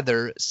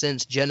 Rather,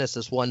 since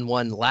Genesis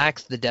 1:1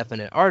 lacks the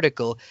definite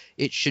article,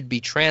 it should be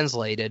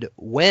translated,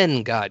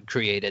 when God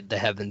created the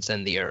heavens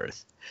and the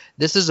earth.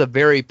 This is a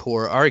very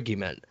poor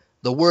argument.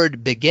 The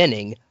word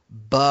beginning,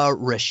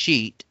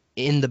 Bereshit,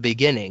 in the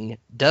beginning,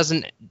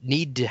 doesn't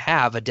need to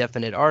have a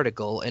definite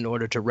article in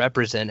order to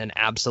represent an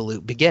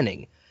absolute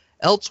beginning.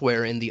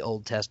 Elsewhere in the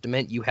Old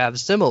Testament, you have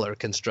similar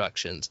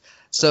constructions,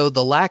 so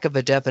the lack of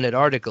a definite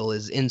article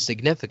is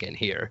insignificant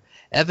here.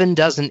 Evan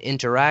doesn't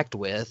interact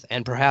with,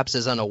 and perhaps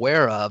is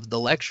unaware of, the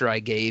lecture I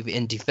gave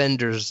in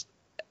Defender's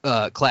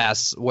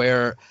class,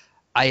 where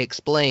I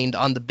explained,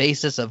 on the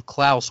basis of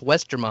Klaus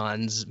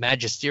Westermann's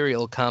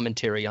magisterial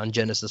commentary on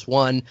Genesis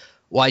 1,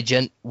 why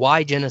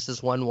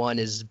Genesis 1:1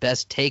 is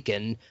best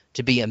taken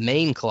to be a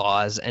main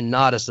clause and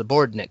not a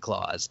subordinate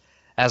clause.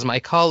 As my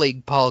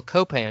colleague Paul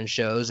Copan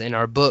shows in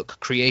our book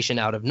Creation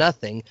Out of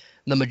Nothing,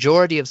 the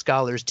majority of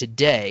scholars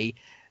today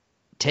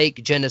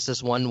take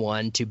Genesis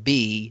 1:1 to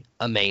be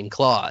a main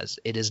clause.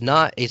 It is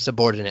not a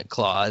subordinate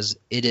clause.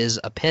 It is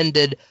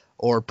appended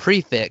or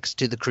prefixed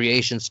to the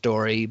creation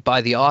story by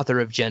the author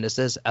of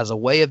Genesis as a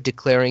way of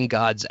declaring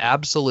God's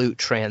absolute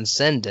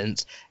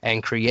transcendence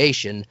and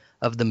creation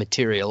of the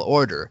material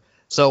order.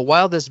 So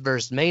while this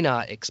verse may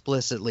not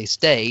explicitly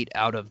state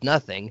out of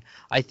nothing,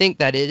 I think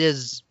that it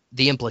is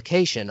the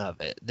implication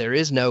of it. There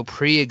is no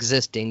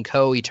pre-existing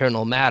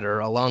co-eternal matter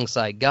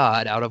alongside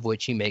God out of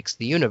which he makes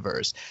the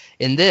universe.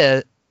 In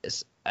this,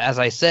 as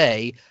I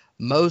say,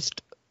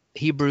 most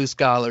Hebrew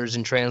scholars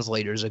and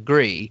translators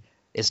agree.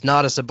 It's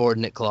not a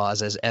subordinate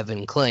clause, as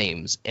Evan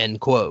claims, end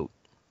quote.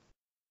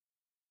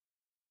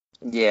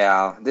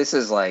 Yeah, this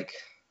is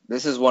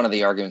one of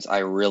the arguments I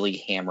really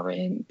hammer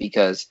in,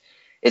 because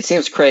it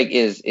seems Craig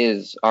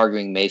is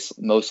arguing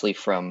mostly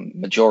from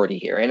majority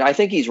here. And I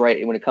think he's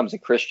right when it comes to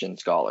Christian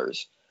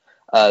scholars.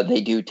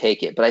 They do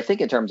take it. But I think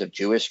in terms of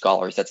Jewish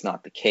scholars, that's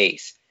not the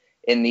case.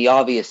 And the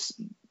obvious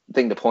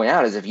thing to point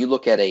out is if you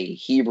look at a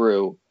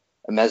Hebrew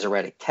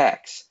Masoretic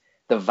text,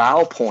 the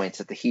vowel points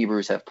that the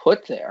Hebrews have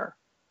put there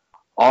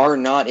are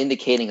not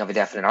indicating of a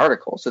definite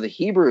article. So the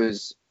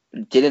Hebrews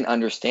didn't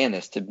understand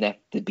this to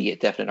be a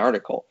definite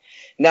article.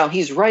 Now,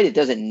 he's right. It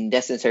doesn't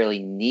necessarily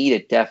need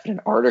a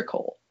definite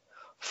article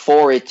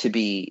for it to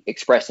be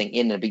expressing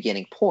in the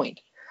beginning point.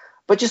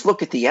 But just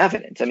look at the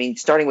evidence. I mean,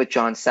 starting with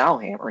John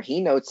Salhammer,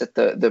 he notes that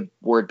the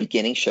word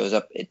beginning shows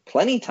up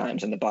plenty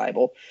times in the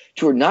Bible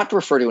to not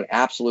refer to an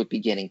absolute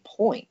beginning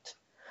point,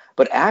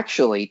 but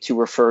actually to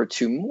refer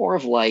to more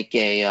of like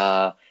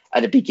a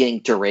beginning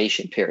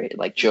duration period,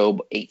 like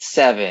Job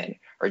 8:7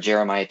 or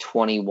Jeremiah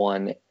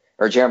 21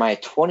 or Jeremiah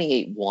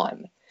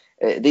 28:1.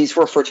 These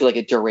refer to like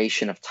a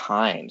duration of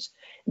times.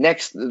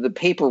 Next, the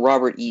paper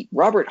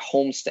Robert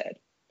Homestead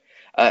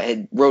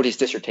had wrote his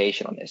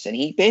dissertation on this, and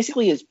he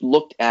basically has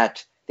looked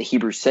at the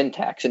Hebrew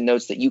syntax and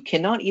notes that you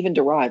cannot even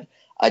derive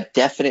a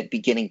definite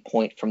beginning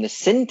point from the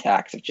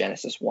syntax of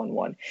Genesis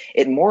 1:1.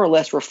 It more or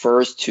less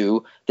refers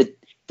to the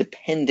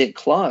dependent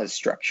clause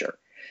structure.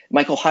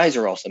 Michael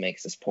Heiser also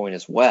makes this point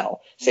as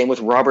well. Same with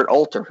Robert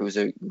Alter, who's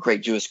a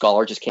great Jewish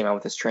scholar, just came out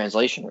with his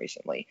translation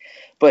recently.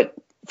 But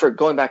for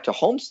going back to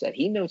Homestead,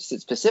 he notes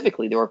that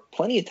specifically there are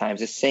plenty of times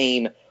the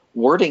same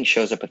wording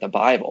shows up in the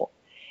Bible,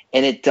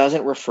 and it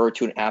doesn't refer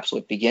to an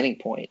absolute beginning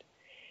point.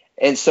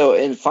 And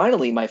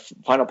finally, my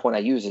final point I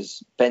use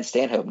is Ben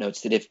Stanhope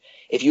notes that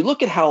if you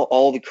look at how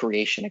all the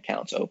creation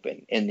accounts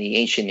open in the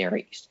ancient Near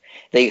East,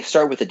 they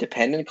start with a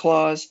dependent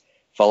clause,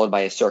 followed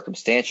by a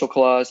circumstantial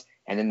clause,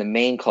 and then the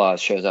main clause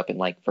shows up in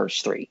like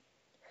verse 3.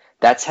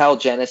 That's how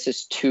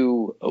Genesis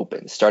 2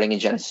 opens, starting in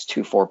Genesis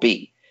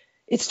 2:4b.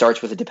 It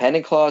starts with a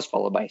dependent clause,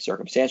 followed by a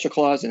circumstantial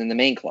clause, and then the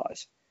main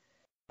clause.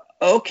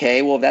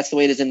 Okay, well, that's the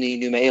way it is in the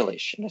Enuma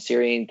Elish, in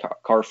Assyrian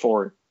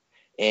Carfor,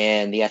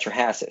 and the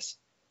Atrahasis.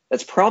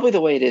 That's probably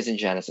the way it is in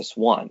Genesis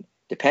 1.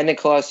 Dependent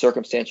clause,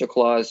 circumstantial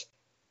clause,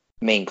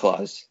 main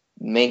clause.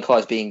 Main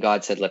clause being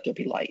God said, let there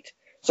be light.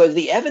 So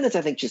the evidence,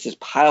 I think, just is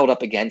piled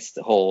up against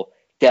the whole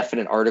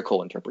definite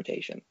article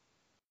interpretation.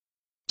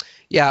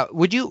 Yeah,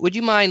 would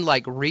you mind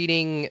like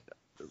reading,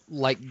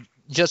 like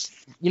just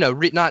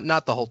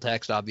not the whole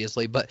text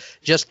obviously, but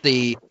just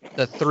the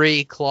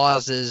three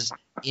clauses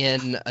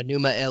in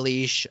Enuma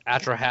Elish,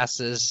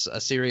 Atrahasis,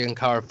 Assyrian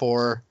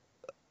Carfor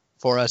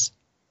for us?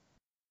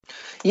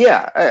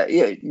 Yeah,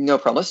 no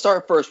problem. Let's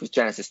start first with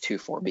Genesis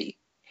 2:4b.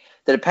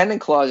 The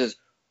dependent clause is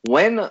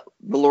when the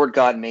Lord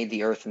God made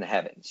the earth and the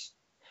heavens,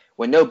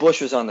 when no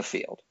bush was on the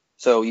field.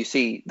 So you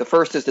see, the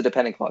first is the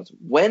dependent clause.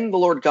 When the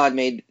Lord God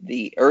made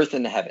the earth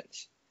and the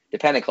heavens,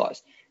 dependent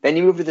clause. Then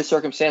you move to the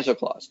circumstantial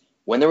clause.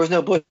 When there was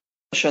no bush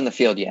on the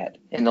field yet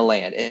in the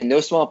land, and no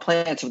small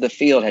plants of the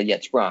field had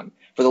yet sprung,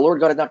 for the Lord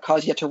God had not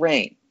caused yet to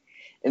rain.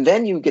 And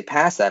then you get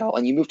past that all,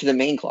 and you move to the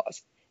main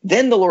clause.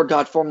 Then the Lord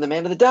God formed the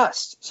man of the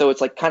dust. So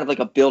it's like kind of like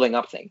a building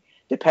up thing.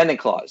 Dependent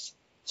clause,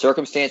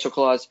 circumstantial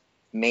clause,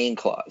 main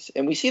clause.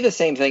 And we see the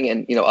same thing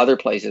in other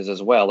places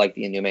as well, like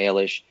the Enuma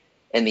Elish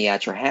and the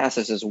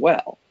Atrahasis as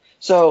well.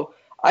 So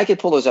I could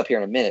pull those up here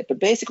in a minute, but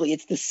basically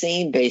it's the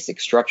same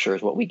basic structure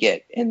as what we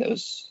get in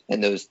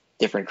those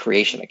different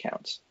creation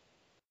accounts.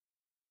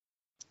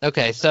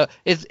 Okay, so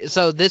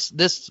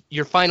this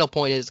your final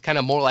point is kind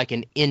of more like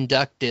an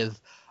inductive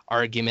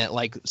argument.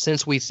 Like,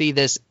 since we see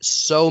this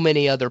so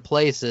many other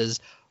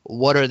places,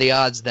 what are the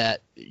odds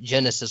that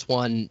Genesis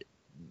 1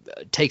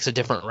 takes a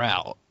different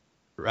route?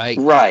 Right.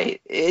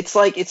 Right. It's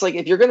like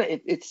if you're gonna,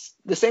 it's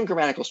the same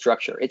grammatical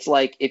structure. It's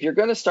like if you're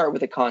gonna start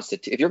with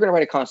if you're gonna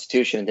write a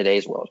constitution in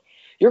today's world,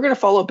 you're gonna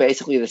follow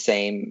basically the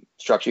same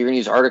structure. You're gonna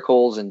use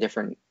articles and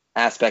different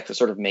aspects to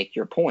sort of make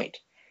your point.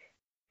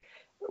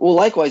 Well,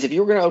 likewise, if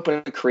you were going to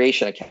open a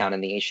creation account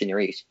in the ancient Near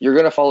East, you're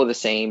going to follow the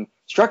same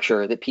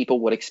structure that people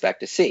would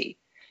expect to see.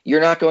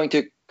 You're not going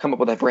to come up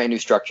with a brand new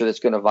structure that's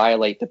going to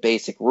violate the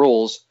basic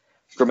rules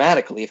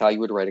grammatically of how you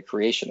would write a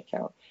creation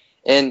account.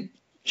 And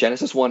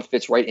Genesis 1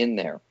 fits right in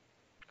there.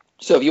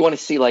 So if you want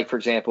to see, like, for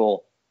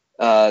example,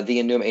 the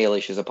Enuma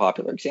Elish is a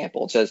popular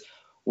example. It says,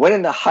 when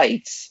on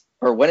high,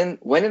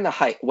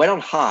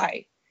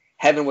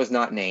 heaven was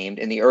not named,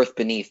 and the earth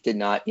beneath did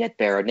not yet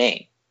bear a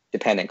name.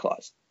 Dependent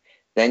clause.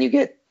 Then you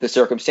get the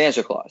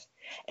circumstantial clause.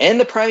 And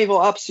the primeval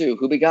Apsu,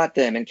 who begot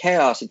them, and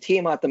Chaos, and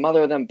Tiamat, the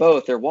mother of them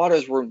both, their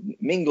waters were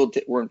mingled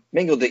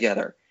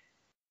together.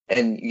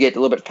 And you get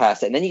a little bit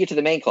past that. And then you get to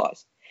the main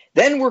clause.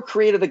 Then were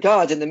created the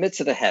gods in the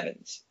midst of the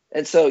heavens.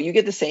 And so you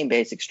get the same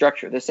basic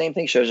structure. The same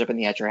thing shows up in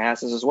the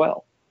Atrahasis as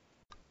well.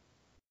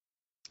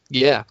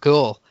 Yeah,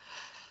 cool.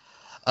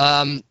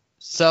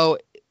 So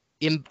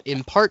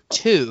in part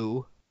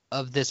 2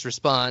 of this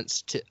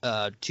response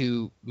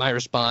to my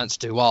response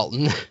to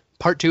Walton,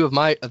 part 2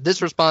 of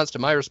this response to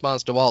my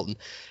response to Walton,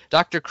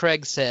 Dr.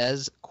 Craig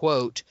says,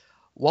 quote,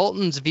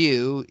 Walton's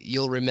view,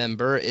 you'll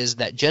remember, is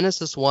that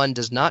Genesis 1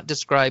 does not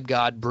describe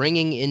God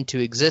bringing into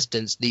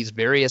existence these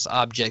various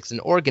objects and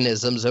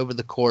organisms over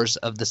the course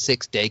of the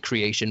 6-day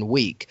creation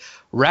week.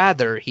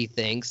 Rather, he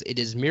thinks, it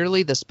is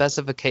merely the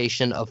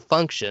specification of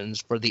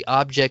functions for the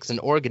objects and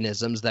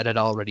organisms that had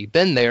already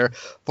been there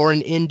for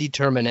an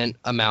indeterminate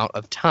amount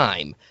of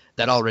time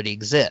that already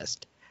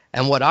exist.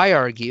 And what I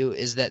argue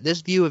is that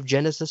this view of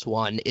Genesis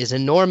 1 is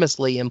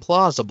enormously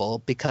implausible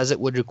because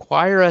it would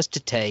require us to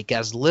take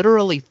as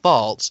literally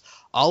false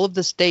all of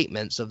the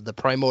statements of the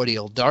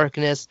primordial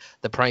darkness,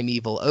 the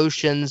primeval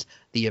oceans,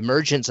 the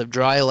emergence of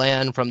dry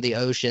land from the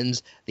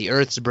oceans, the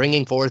earth's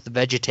bringing forth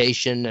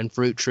vegetation and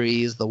fruit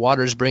trees, the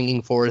waters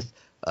bringing forth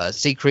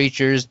sea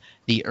creatures,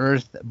 the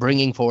earth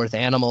bringing forth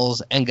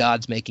animals, and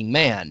God's making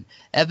man.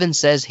 Evans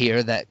says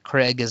here that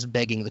Craig is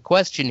begging the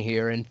question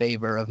here in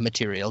favor of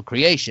material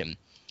creation.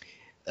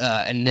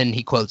 And then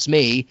he quotes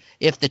me,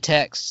 if the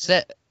text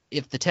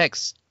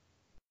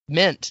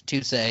meant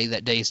to say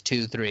that days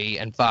 2, 3,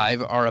 and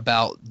 5 are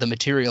about the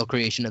material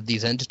creation of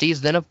these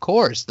entities, then of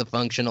course the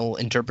functional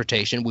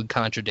interpretation would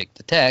contradict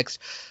the text.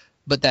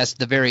 But that's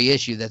the very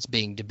issue that's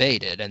being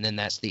debated, and then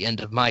that's the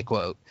end of my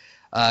quote.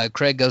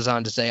 Craig goes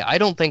on to say, I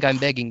don't think I'm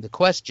begging the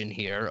question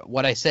here.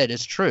 What I said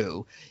is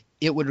true.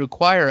 It would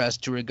require us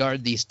to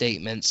regard these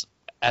statements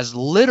as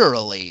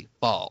literally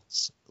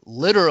false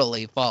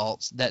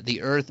that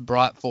the earth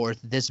brought forth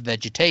this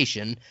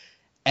vegetation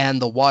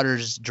and the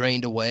waters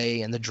drained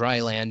away and the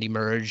dry land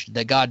emerged,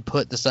 that God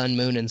put the sun,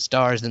 moon, and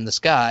stars in the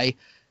sky.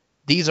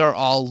 These are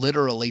all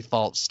literally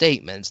false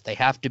statements. They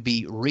have to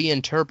be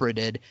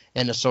reinterpreted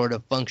in a sort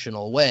of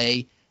functional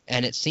way,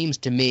 and it seems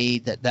to me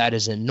that that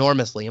is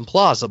enormously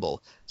implausible.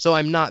 So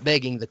I'm not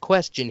begging the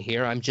question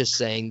here. I'm just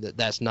saying that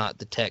that's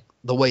not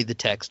the way the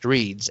text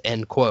reads,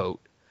 end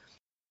quote.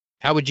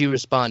 How would you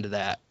respond to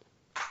that?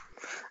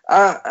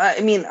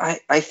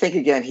 I think,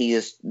 again, he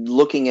is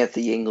looking at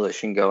the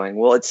English and going,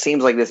 well, it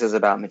seems like this is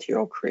about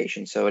material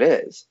creation, so it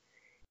is.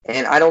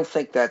 And I don't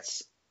think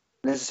that's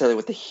necessarily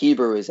what the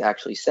Hebrew is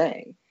actually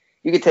saying.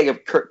 You could take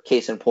a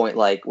case in point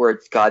like where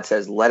God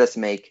says, let us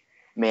make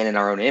man in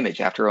our own image,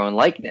 after our own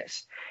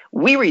likeness.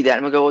 We read that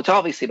and we go, well, it's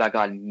obviously about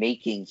God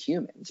making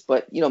humans.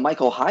 But,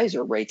 Michael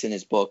Heiser writes in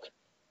his book,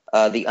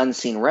 The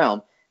Unseen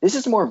Realm, this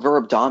is more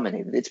verb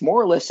dominated. It's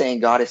more or less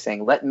saying God is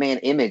saying, let man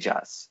image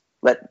us.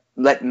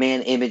 Let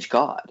man image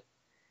God.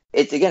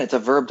 It's a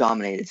verb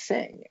dominated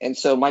thing. And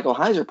so Michael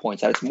Heiser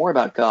points out it's more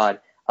about God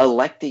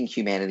electing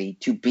humanity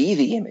to be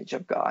the image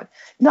of God,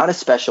 not a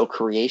special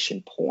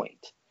creation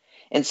point.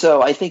 And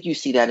so I think you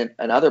see that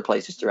in other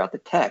places throughout the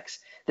text,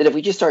 that if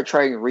we just start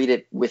trying to read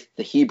it with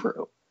the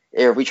Hebrew,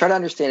 or if we try to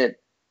understand it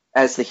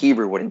as the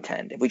Hebrew would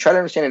intend, if we try to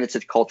understand it in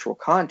its cultural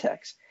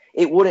context,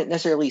 it wouldn't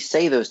necessarily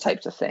say those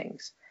types of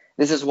things.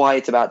 This is why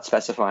it's about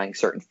specifying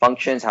certain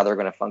functions, how they're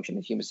going to function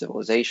in human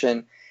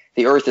civilization.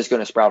 The earth is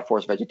going to sprout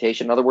forth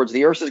vegetation. In other words,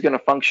 the earth is going to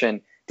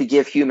function to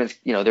give humans,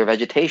 their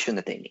vegetation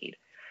that they need.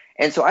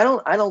 And so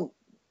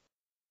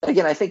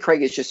I think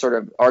Craig is just sort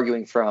of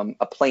arguing from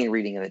a plain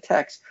reading of the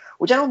text,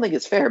 which I don't think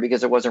is fair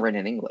because it wasn't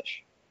written in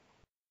English.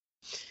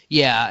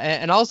 Yeah,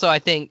 and also I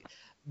think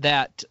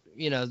that,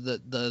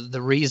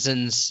 the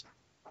reasons,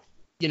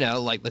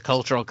 like the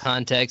cultural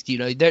context,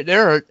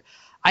 there are,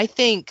 I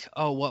think,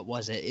 what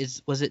was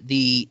it? Was it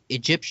the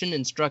Egyptian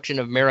instruction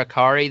of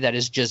Merikari that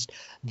is just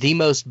the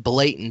most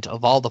blatant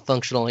of all the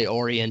functionally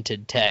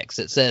oriented texts?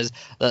 It says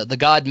the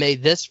God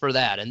made this for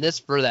that and this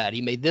for that.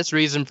 He made this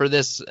reason for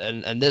this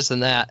and this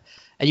and that.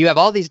 And you have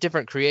all these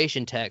different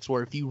creation texts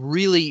where if you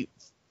really,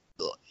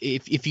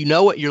 if you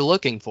know what you're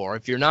looking for,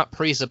 if you're not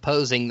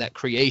presupposing that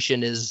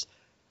creation is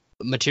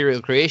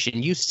material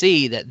creation, you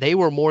see that they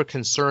were more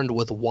concerned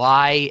with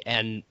why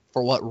and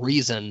for what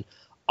reason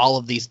all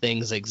of these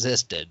things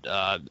existed,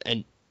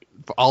 and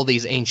for all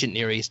these ancient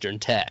Near Eastern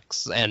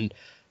texts. And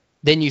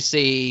then you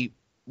see,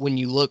 when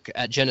you look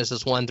at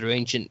Genesis 1 through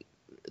ancient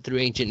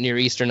Near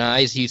Eastern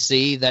eyes, you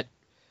see that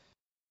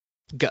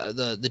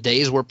the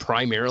days were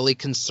primarily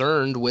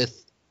concerned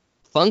with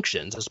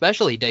functions,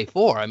 especially day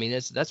 4. I mean,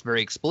 that's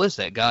very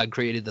explicit. God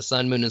created the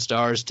sun, moon, and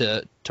stars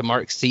to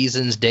mark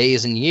seasons,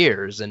 days, and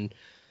years. And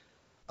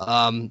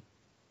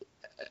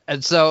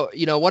so,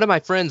 one of my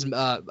friends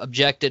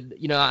objected,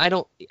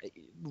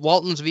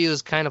 Walton's view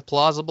is kind of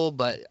plausible,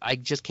 but I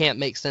just can't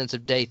make sense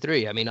of day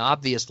 3. I mean,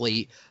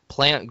 obviously,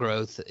 plant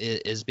growth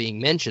is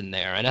being mentioned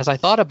there. And as I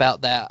thought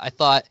about that, I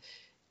thought,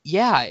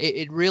 yeah,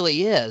 it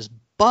really is.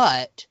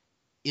 But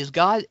is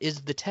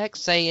the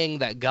text saying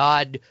that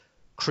God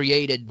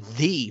created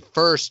the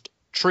first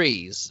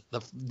trees,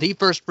 the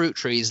first fruit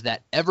trees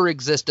that ever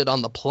existed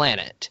on the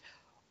planet?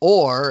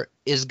 Or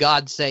is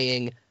God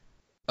saying,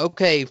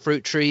 okay,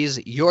 fruit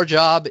trees, your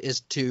job is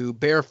to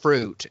bear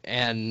fruit,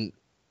 and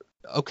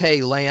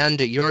okay, land,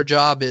 your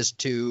job is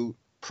to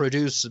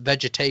produce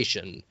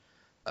vegetation.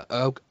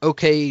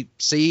 Okay,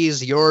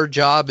 seas, your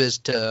job is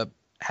to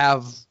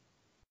have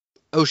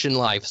ocean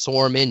life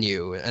swarm in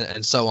you,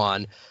 and so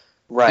on.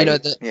 Right.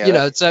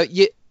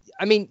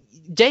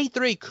 Day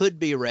 3 could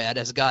be read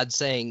as God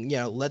saying,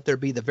 let there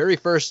be the very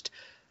first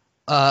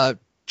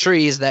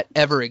trees that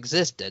ever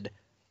existed,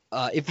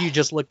 if you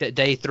just looked at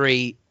day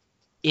 3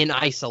 in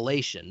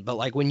isolation. But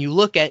like when you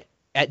look at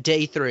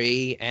day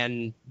 3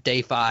 and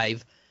day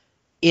 5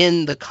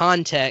 in the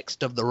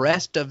context of the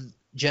rest of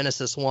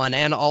Genesis 1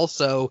 and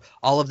also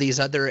all of these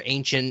other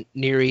ancient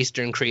Near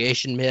Eastern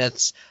creation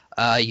myths,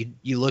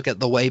 you look at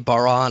the way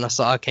bara and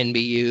asa can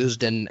be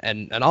used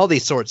and all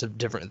these sorts of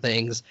different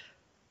things,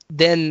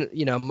 then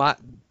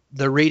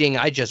the reading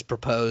I just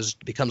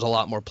proposed becomes a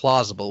lot more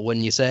plausible,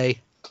 wouldn't you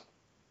say?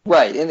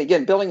 Right. And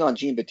again, building on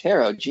Jean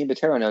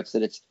Bottero notes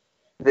that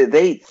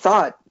they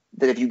thought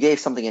that if you gave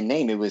something a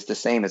name, it was the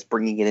same as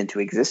bringing it into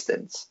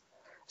existence.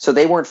 So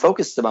they weren't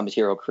focused on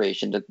material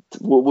creation.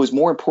 What was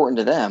more important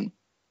to them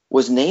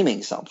was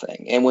naming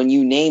something. And when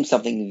you name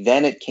something,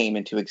 then it came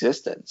into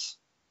existence.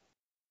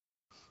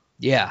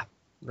 Yeah,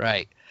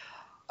 right.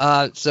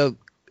 So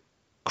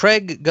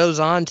Craig goes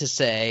on to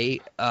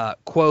say,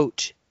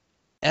 quote,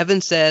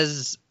 Evan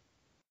says,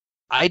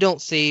 I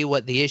don't see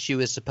what the issue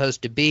is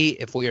supposed to be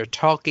if we are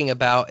talking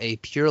about a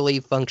purely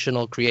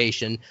functional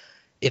creation.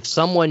 If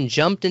someone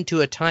jumped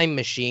into a time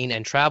machine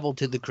and traveled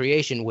to the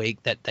creation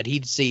week, that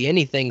he'd see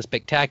anything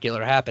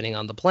spectacular happening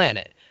on the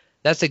planet.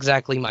 That's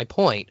exactly my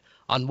point.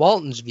 On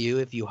Walton's view,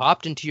 if you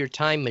hopped into your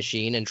time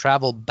machine and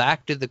traveled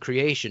back to the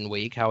creation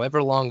week,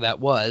 however long that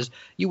was,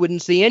 you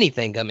wouldn't see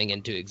anything coming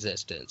into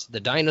existence. The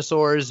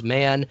dinosaurs,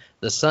 man,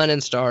 the sun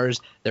and stars,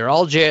 they're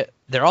all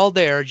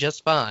there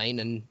just fine,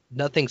 and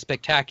nothing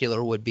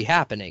spectacular would be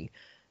happening.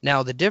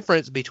 Now, the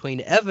difference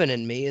between Evan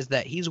and me is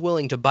that he's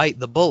willing to bite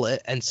the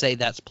bullet and say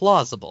that's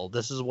plausible.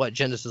 This is what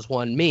Genesis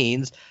 1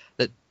 means,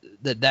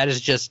 that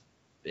is just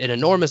an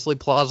enormously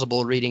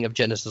plausible reading of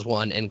Genesis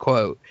 1, end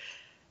quote.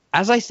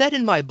 As I said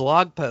in my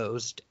blog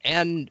post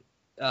and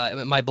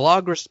my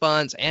blog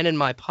response and in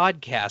my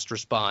podcast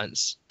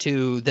response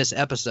to this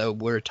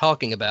episode we're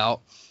talking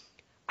about,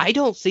 I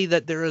don't see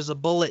that there is a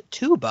bullet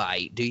to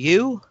bite. Do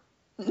you?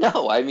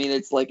 No, I mean,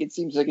 it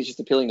seems like it's just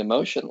appealing to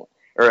emotion.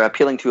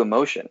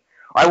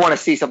 I want to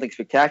see something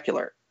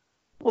spectacular.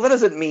 Well, that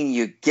doesn't mean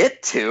you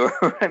get to.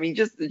 I mean,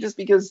 just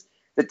because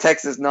the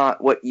text is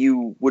not what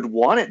you would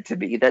want it to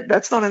be,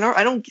 that's not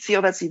I don't see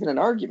how that's even an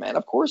argument.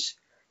 Of course,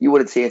 you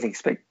wouldn't see anything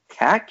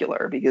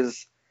spectacular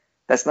because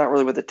that's not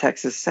really what the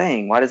text is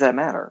saying. Why does that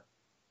matter?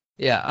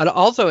 Yeah, and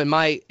also in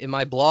my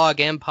blog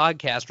and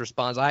podcast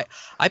response, I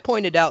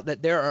pointed out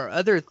that there are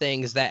other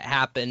things that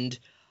happened,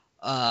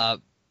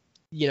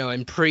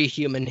 in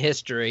pre-human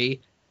history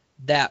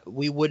that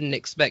we wouldn't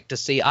expect to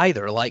see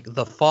either, like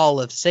the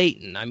fall of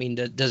Satan. I mean,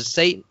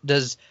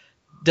 does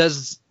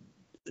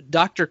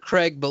Dr.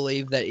 Craig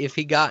believe that if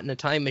he got in a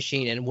time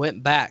machine and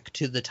went back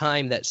to the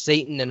time that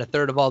Satan and a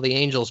third of all the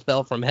angels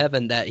fell from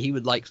heaven, that he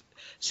would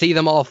see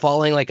them all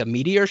falling like a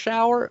meteor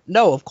shower?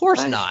 No, of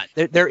course not.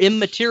 They're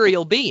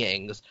immaterial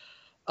beings.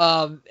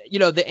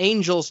 The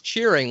angels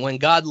cheering when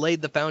God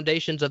laid the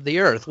foundations of the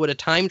earth. Would a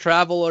time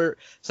traveler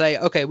say,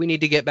 okay, we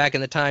need to get back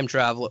in the time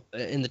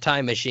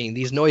machine.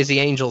 These noisy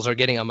angels are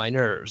getting on my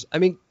nerves. I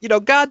mean,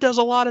 God does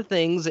a lot of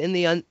things in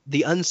the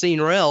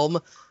unseen realm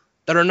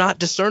that are not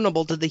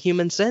discernible to the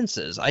human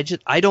senses.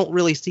 I don't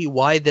really see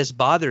why this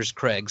bothers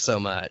Craig so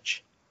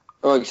much.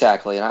 Oh,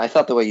 exactly. And I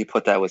thought the way you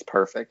put that was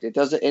perfect. It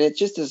doesn't, and it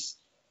just is.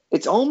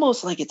 It's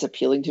almost like it's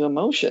appealing to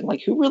emotion.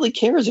 Like, who really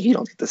cares if you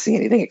don't get to see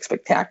anything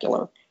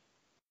spectacular?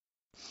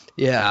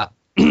 Yeah.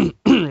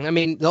 I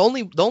mean,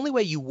 the only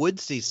way you would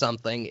see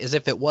something is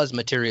if it was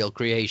material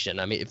creation.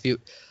 I mean, if you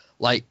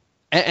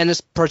and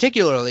it's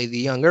particularly the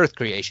young Earth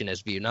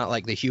creationist view, not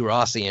like the Hugh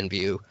Rossian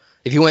view.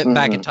 If you went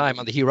back in time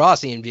on the Hugh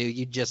Rossian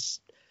view,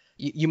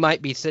 you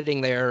might be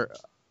sitting there,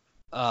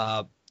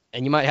 and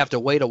you might have to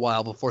wait a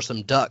while before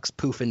some ducks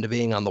poof into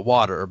being on the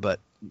water.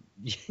 But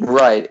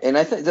right, and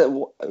I think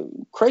that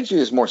Craig's view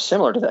is more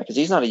similar to that because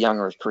he's not a young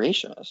Earth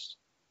creationist.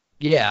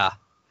 Yeah.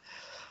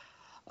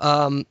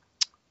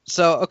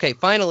 So, okay,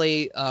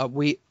 finally,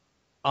 we,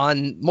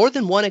 on more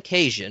than one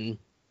occasion,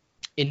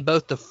 in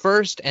both the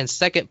first and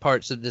second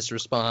parts of this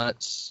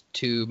response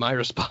to my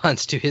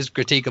response to his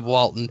critique of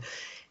Walton,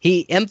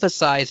 he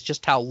emphasized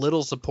just how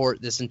little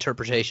support this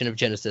interpretation of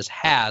Genesis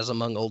has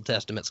among Old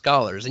Testament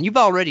scholars. And you've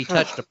already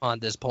touched upon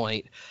this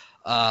point,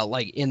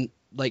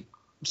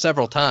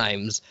 several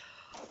times.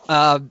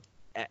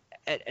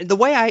 The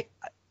way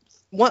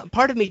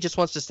part of me just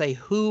wants to say,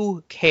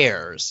 who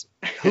cares?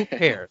 Who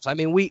cares? I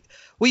mean, we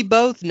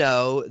both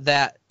know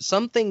that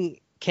something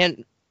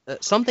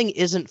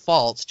isn't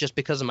false just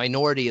because a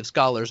minority of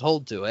scholars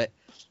hold to it,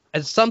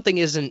 and something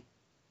isn't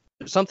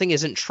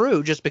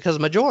true just because a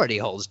majority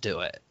holds to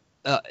it.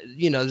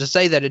 To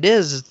say that it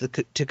is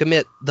to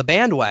commit the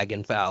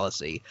bandwagon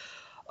fallacy.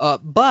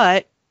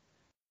 But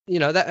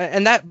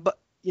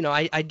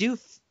I do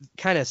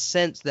kind of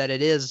sense that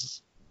it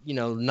is,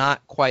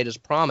 not quite as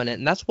prominent,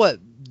 and that's what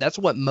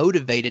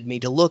motivated me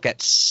to look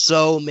at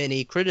so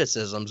many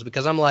criticisms,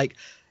 because I'm like,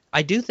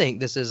 I do think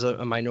this is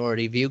a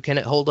minority view. Can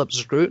it hold up to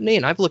scrutiny?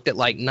 And I've looked at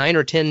like 9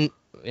 or 10.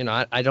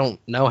 I don't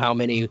know how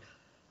many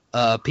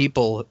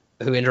people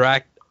who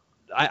interact.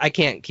 I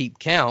can't keep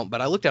count,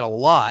 but I looked at a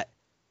lot,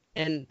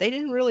 and they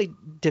didn't really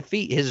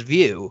defeat his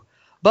view.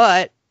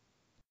 But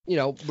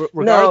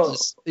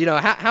regardless, no.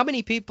 How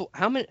many people?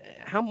 How is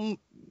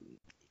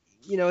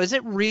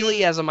it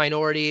really as a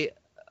minority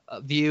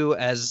view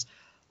as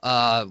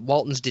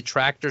Walton's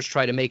detractors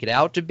try to make it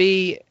out to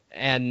be?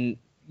 And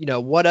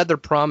what other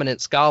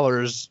prominent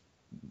scholars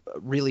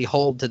really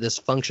hold to this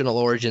functional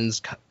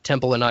origins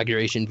temple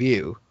inauguration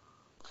view?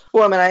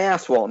 Well, I mean, I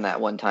asked Walton that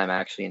one time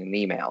actually in an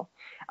email.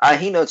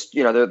 He notes,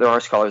 there are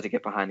scholars that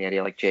get behind the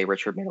idea, like J.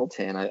 Richard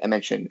Middleton. I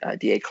mentioned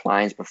D.A.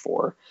 Kleins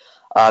before.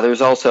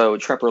 There's also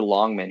Tremper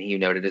Longman, he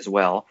noted as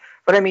well.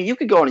 But I mean, you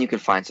could go on and you could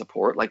find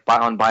support, like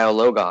on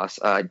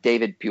BioLogos.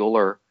 David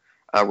Bueller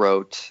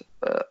wrote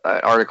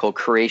an article,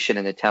 "Creation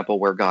in the Temple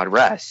Where God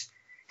Rests."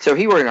 So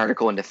he wrote an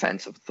article in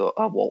defense of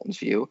Walton's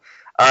view.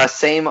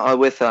 Same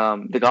with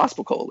the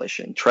Gospel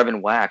Coalition.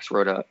 Trevin Wax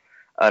wrote an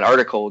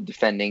article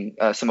defending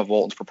some of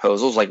Walton's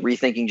proposals, like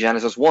Rethinking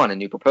Genesis 1, a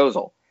new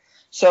proposal.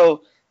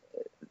 So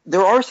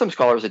there are some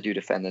scholars that do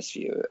defend this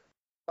view.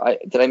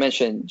 Did I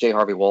mention J.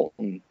 Harvey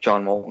Walton,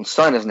 John Walton's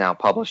son, is now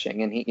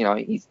publishing, and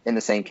he's in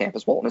the same camp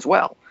as Walton as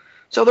well.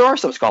 So there are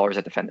some scholars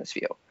that defend this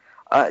view.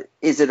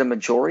 Is it a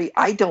majority?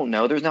 I don't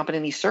know. There's not been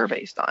any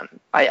surveys done.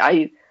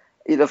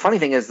 The funny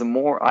thing is, the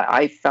more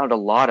I found a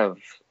lot of,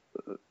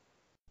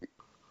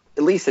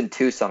 at least in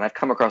Tucson, I've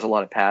come across a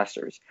lot of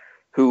pastors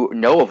who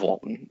know of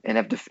Walton and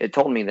have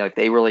told me that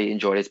they really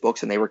enjoyed his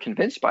books and they were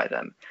convinced by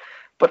them.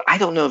 But I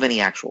don't know of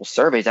any actual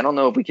surveys. I don't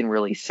know if we can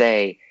really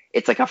say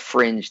it's like a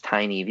fringe,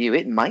 tiny view.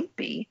 It might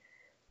be.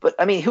 But,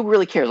 I mean, who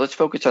really cares? Let's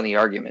focus on the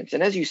arguments.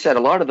 And as you said,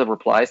 a lot of the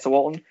replies to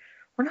Walton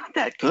were not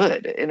that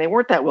good, and they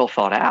weren't that well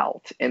thought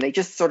out. And they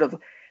just sort of,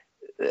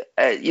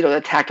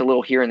 attacked a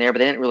little here and there, but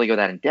they didn't really go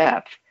that in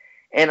depth.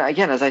 And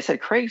again, as I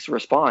said, Craig's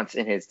response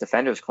in his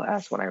defenders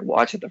class when I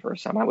watched it the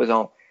first time, I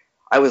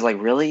was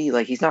like, really?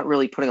 Like, he's not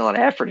really putting a lot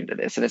of effort into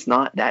this, and it's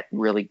not that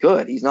really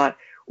good. He's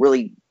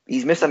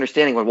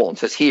misunderstanding what Walton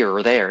says here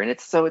or there, and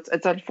it's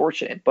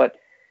unfortunate. But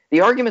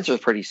the arguments are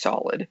pretty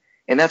solid,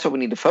 and that's what we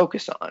need to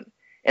focus on.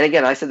 And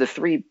again, I said the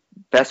three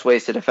best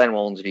ways to defend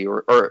Walton's view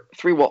are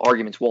three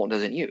arguments Walton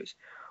doesn't use.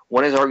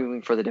 One is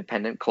arguing for the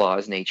dependent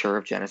clause nature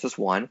of Genesis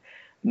 1,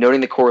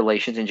 noting the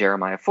correlations in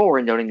Jeremiah 4,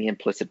 and noting the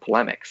implicit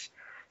polemics.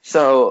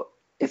 So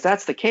if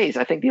that's the case,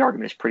 I think the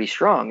argument is pretty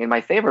strong. And my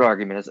favorite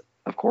argument,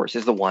 of course,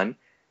 is the one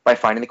by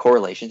finding the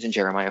correlations in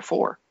Jeremiah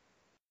 4.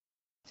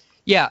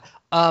 Yeah.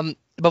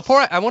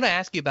 Before I want to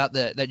ask you about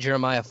that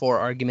Jeremiah 4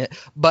 argument,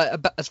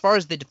 but as far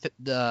as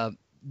the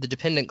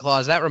dependent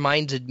clause, that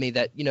reminded me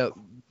that,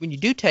 when you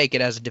do take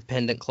it as a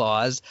dependent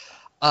clause,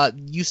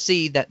 you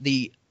see that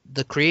the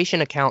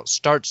creation account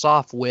starts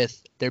off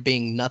with there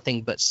being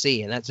nothing but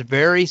sea, and that's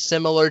very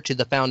similar to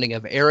the founding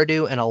of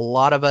Eridu and a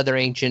lot of other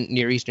ancient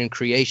Near Eastern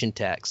creation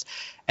texts.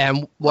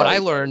 And what I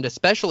learned,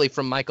 especially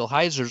from Michael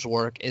Heiser's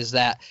work, is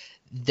that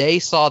they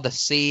saw the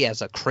sea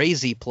as a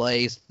crazy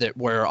place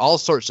where all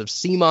sorts of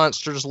sea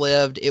monsters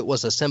lived. It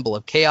was a symbol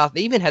of chaos.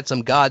 They even had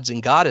some gods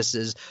and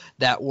goddesses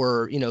that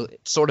were,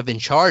 sort of in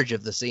charge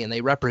of the sea, and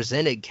they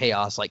represented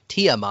chaos, like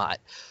Tiamat.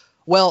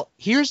 Well,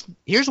 here's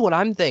what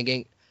I'm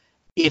thinking.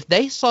 If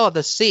they saw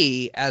the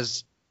sea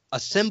as a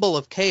symbol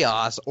of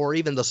chaos, or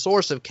even the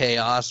source of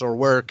chaos, or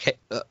where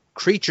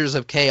creatures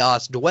of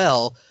chaos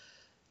dwell,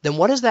 then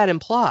what does that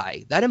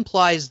imply? That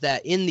implies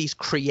that in these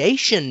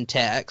creation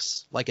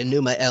texts, like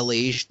Enuma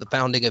Elish, the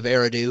founding of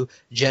Eridu,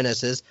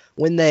 Genesis,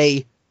 when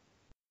they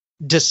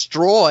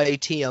destroy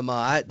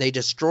Tiamat, they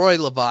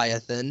destroy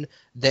Leviathan,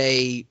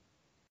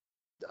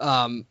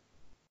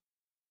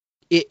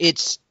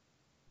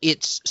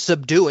 it's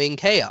subduing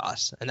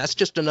chaos. And that's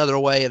just another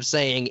way of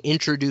saying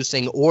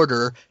introducing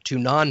order to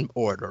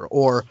non-order,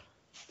 or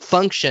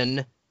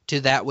function to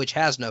that which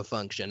has no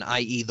function,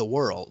 i.e. the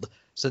world.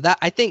 So that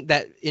I think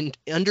that in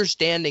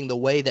understanding the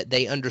way that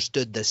they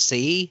understood the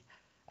sea,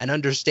 and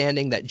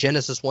understanding that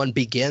Genesis 1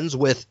 begins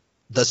with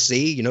the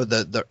sea,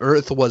 the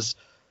earth was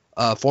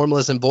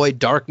formless and void,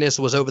 darkness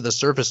was over the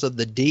surface of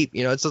the deep,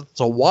 it's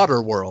a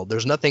water world.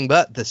 There's nothing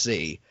but the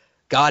sea.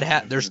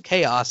 There's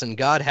chaos, and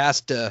God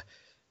has to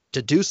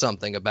do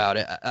something about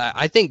it.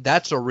 I think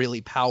that's a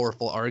really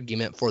powerful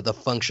argument for the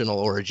functional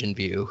origin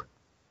view.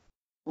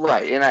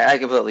 Right, and I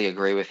completely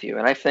agree with you.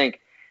 And I think,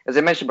 as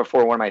I mentioned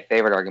before, one of my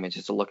favorite arguments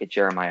is to look at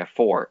Jeremiah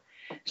 4.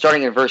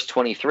 Starting in verse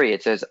 23,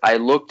 it says, I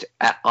looked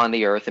on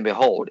the earth, and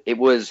behold, it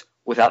was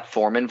without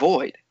form and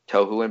void,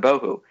 tohu and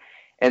bohu.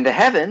 And the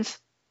heavens,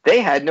 they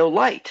had no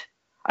light.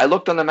 I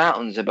looked on the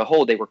mountains, and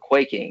behold, they were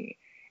quaking.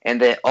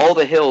 And all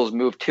the hills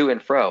moved to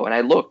and fro. And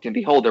I looked, and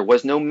behold, there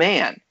was no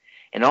man.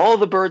 And all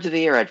the birds of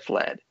the air had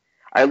fled.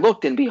 I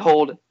looked, and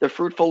behold, the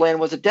fruitful land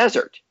was a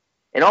desert.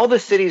 And all the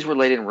cities were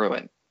laid in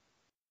ruin.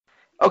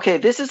 Okay,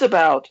 this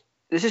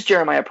is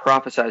Jeremiah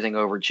prophesizing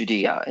over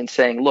Judea and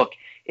saying, look,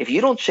 if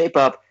you don't shape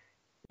up,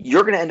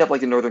 you're going to end up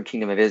like the northern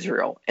kingdom of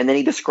Israel. And then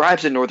he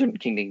describes the northern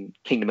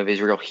kingdom of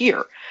Israel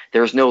here.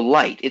 There's no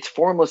light. It's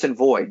formless and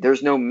void.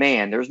 There's no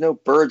man. There's no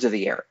birds of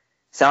the air.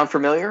 Sound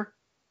familiar?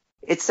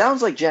 It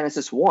sounds like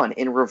Genesis 1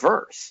 in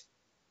reverse.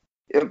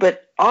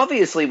 But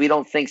obviously we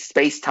don't think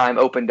space-time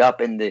opened up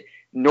and the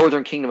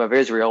northern kingdom of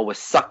Israel was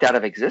sucked out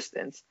of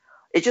existence.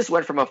 It just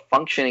went from a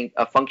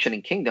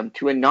functioning kingdom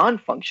to a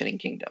non-functioning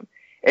kingdom.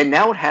 And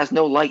now it has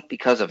no light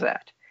because of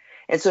that.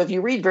 And so if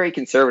you read very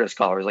conservative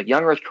scholars like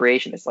young earth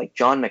creationists like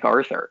John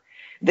MacArthur,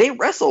 they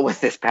wrestle with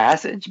this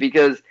passage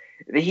because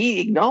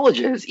he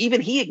acknowledges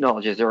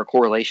there are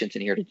correlations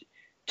in here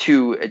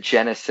to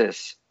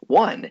Genesis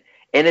 1.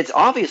 And it's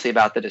obviously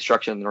about the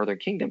destruction of the northern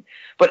kingdom,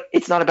 but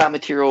it's not about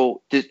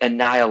material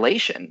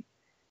annihilation.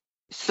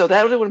 So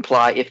that would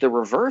imply if the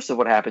reverse of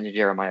what happened in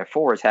Jeremiah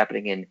 4 is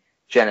happening in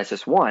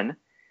Genesis 1,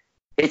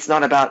 it's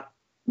not about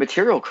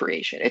material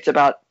creation. It's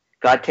about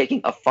God taking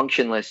a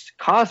functionless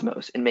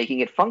cosmos and making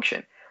it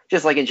function.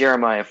 Just like in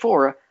Jeremiah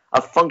 4,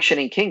 a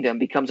functioning kingdom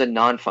becomes a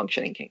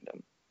non-functioning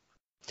kingdom.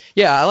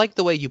 Yeah, I like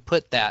the way you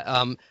put that.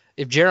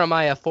 If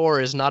Jeremiah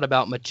 4 is not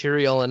about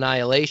material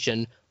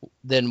annihilation,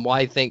 then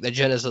why think that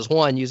Genesis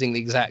 1, using the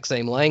exact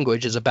same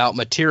language, is about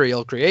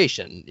material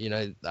creation?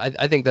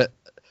 I think that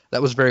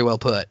was very well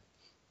put.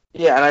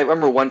 Yeah, and I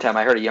remember one time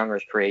I heard a young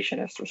Earth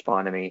creationist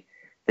respond to me,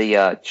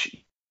 the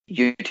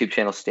YouTube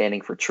channel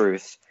Standing for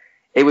Truth.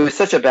 It was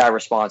such a bad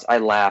response. I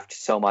laughed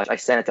so much. I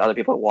sent it to other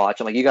people to watch.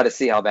 I'm like, you got to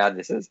see how bad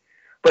this is.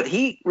 But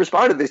he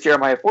responded to this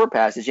Jeremiah 4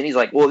 passage, and he's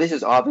like, well, this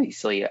is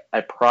obviously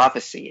a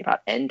prophecy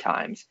about end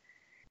times.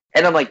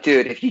 And I'm like,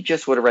 dude, if you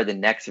just would have read the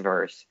next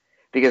verse,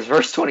 because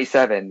verse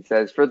 27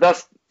 says, for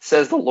thus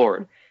says the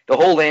Lord, the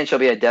whole land shall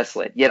be a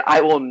desolate, yet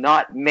I will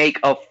not make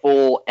a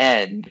full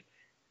end.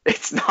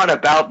 It's not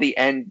about the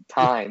end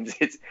times.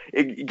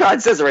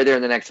 God says it right there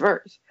in the next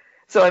verse.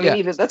 So I mean, Yeah,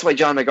 even that's why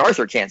John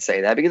MacArthur can't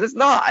say that, because it's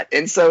not.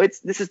 And so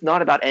this is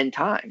not about end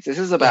times. This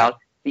is yeah. about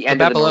the The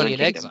end of the Northern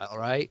Babylonian Kingdom. exile,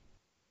 right?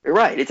 You're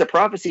right. It's a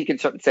prophecy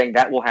saying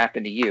that will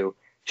happen to you,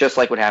 just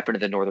like what happened to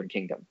the Northern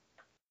Kingdom.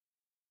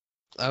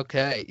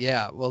 Okay,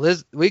 yeah. Well,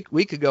 this we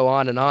could go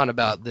on and on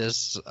about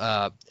this,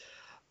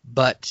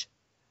 but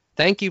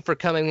thank you for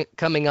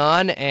coming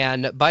on.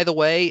 And by the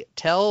way,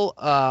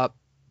 tell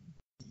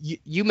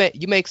you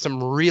make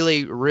some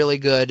really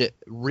good,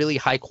 really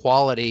high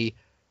quality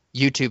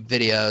YouTube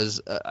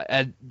videos,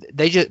 and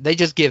they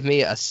just give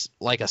me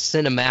like a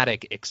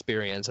cinematic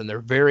experience, and they're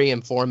very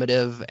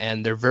informative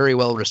and they're very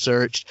well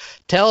researched.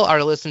 Tell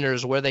our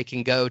listeners where they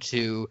can go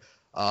to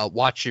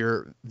watch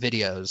your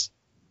videos.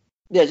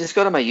 Yeah, just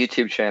go to my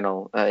YouTube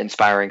channel,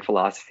 Inspiring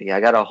Philosophy. I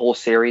got a whole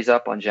series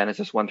up on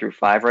Genesis 1 through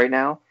 5 right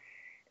now.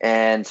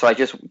 And so I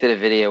just did a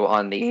video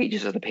on the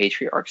ages of the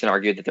patriarchs and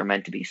argued that they're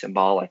meant to be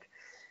symbolic.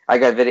 I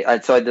got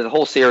video, so I did the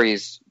whole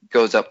series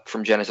goes up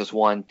from Genesis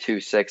 1 to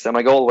 6. I'm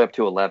going to go all the way up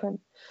to 11.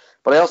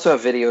 But I also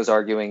have videos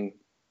arguing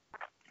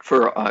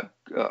for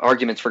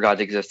arguments for God's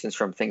existence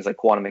from things like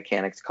quantum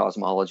mechanics,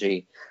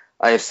 cosmology.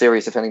 I have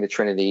series defending the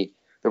Trinity,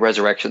 the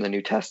resurrection, the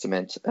New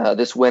Testament.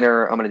 This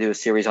winter, I'm going to do a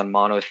series on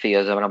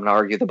monotheism, and I'm going to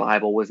argue the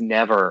Bible was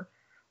never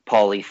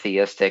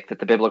polytheistic, that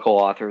the biblical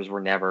authors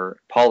were never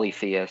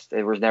polytheist.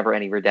 There was never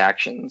any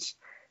redactions,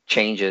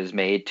 changes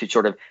made to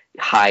sort of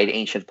hide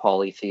ancient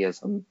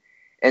polytheism.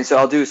 And so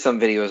I'll do some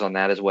videos on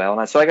that as well.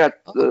 And so I got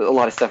a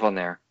lot of stuff on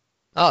there.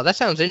 Oh, that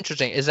sounds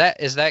interesting. Is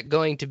that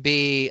going to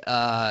be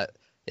are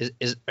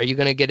you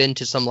going to get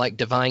into some like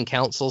divine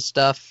council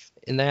stuff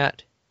in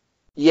that?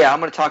 Yeah, I'm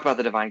going to talk about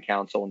the divine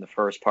council in the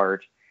first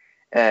part.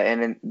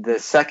 And in the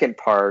second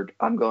part,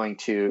 it's going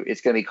to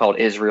be called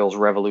Israel's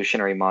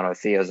revolutionary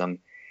monotheism.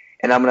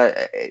 And I'm going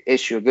to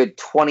issue a good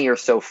 20 or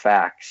so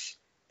facts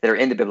that are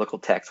in the biblical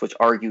text, which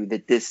argue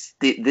that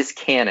this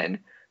canon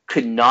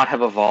could not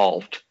have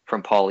evolved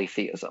from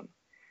polytheism.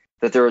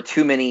 That there are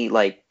too many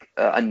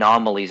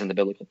anomalies in the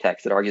biblical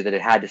text that argue that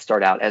it had to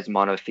start out as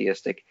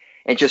monotheistic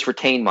and just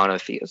retain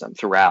monotheism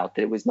throughout,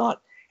 that it was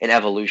not an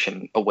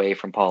evolution away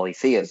from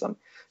polytheism.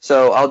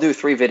 So I'll do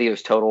 3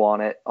 videos total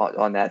on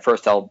that.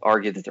 First, I'll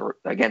argue that they're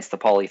against the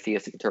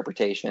polytheistic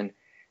interpretation.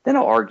 Then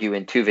I'll argue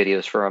in 2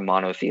 videos for a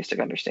monotheistic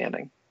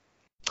understanding.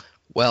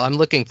 Well, I'm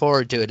looking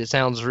forward to it. It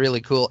sounds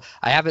really cool.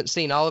 I haven't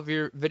seen all of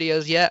your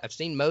videos yet. I've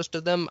seen most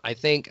of them. I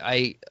think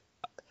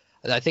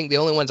the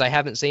only ones I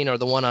haven't seen are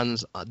the one on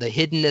the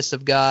hiddenness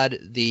of God,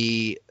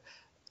 the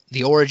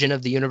origin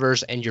of the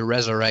universe, and your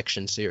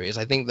resurrection series.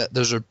 I think that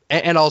those are,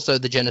 and also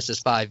the Genesis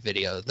 5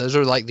 video. Those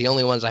are like the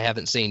only ones I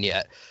haven't seen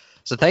yet.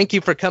 So thank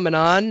you for coming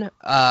on.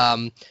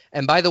 And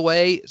by the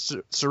way,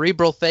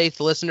 Cerebral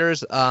Faith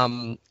listeners,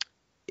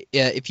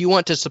 if you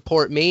want to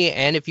support me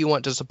and if you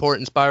want to support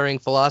Inspiring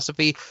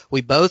Philosophy,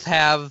 we both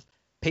have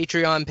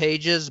Patreon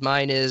pages.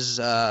 Mine is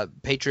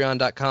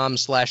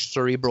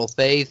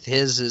patreon.com/cerebralfaith.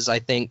 His is, I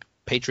think,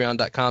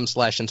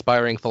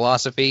 patreon.com/inspiring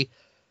philosophy.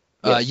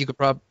 Yes. You could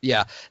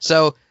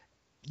So,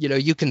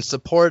 you can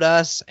support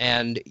us,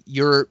 and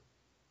you're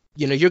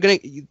gonna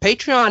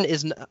Patreon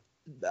is.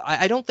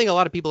 I don't think a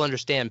lot of people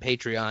understand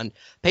Patreon.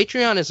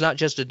 Patreon is not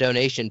just a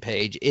donation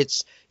page.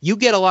 You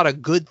get a lot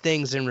of good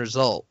things in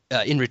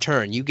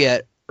return. You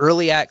get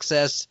early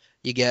access.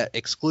 You get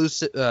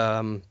exclusive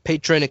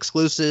patron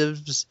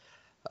exclusives.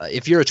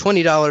 If you're a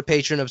 $20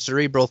 patron of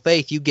Cerebral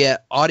Faith, you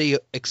get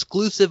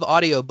exclusive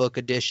audiobook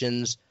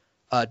editions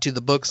to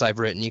the books I've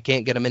written. You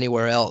can't get them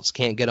anywhere else.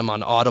 Can't get them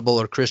on Audible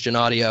or Christian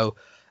Audio.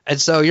 And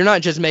so you're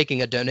not just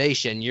making a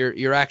donation.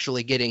 You're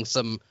actually getting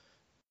some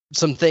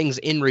things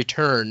in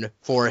return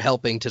for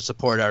helping to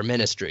support our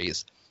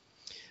ministries.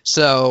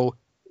 So,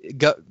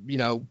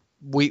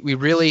 we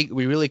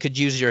really could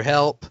use your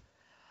help.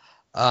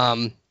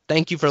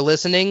 Thank you for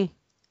listening.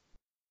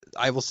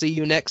 I will see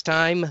you next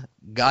time.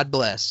 God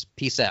bless.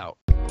 Peace out.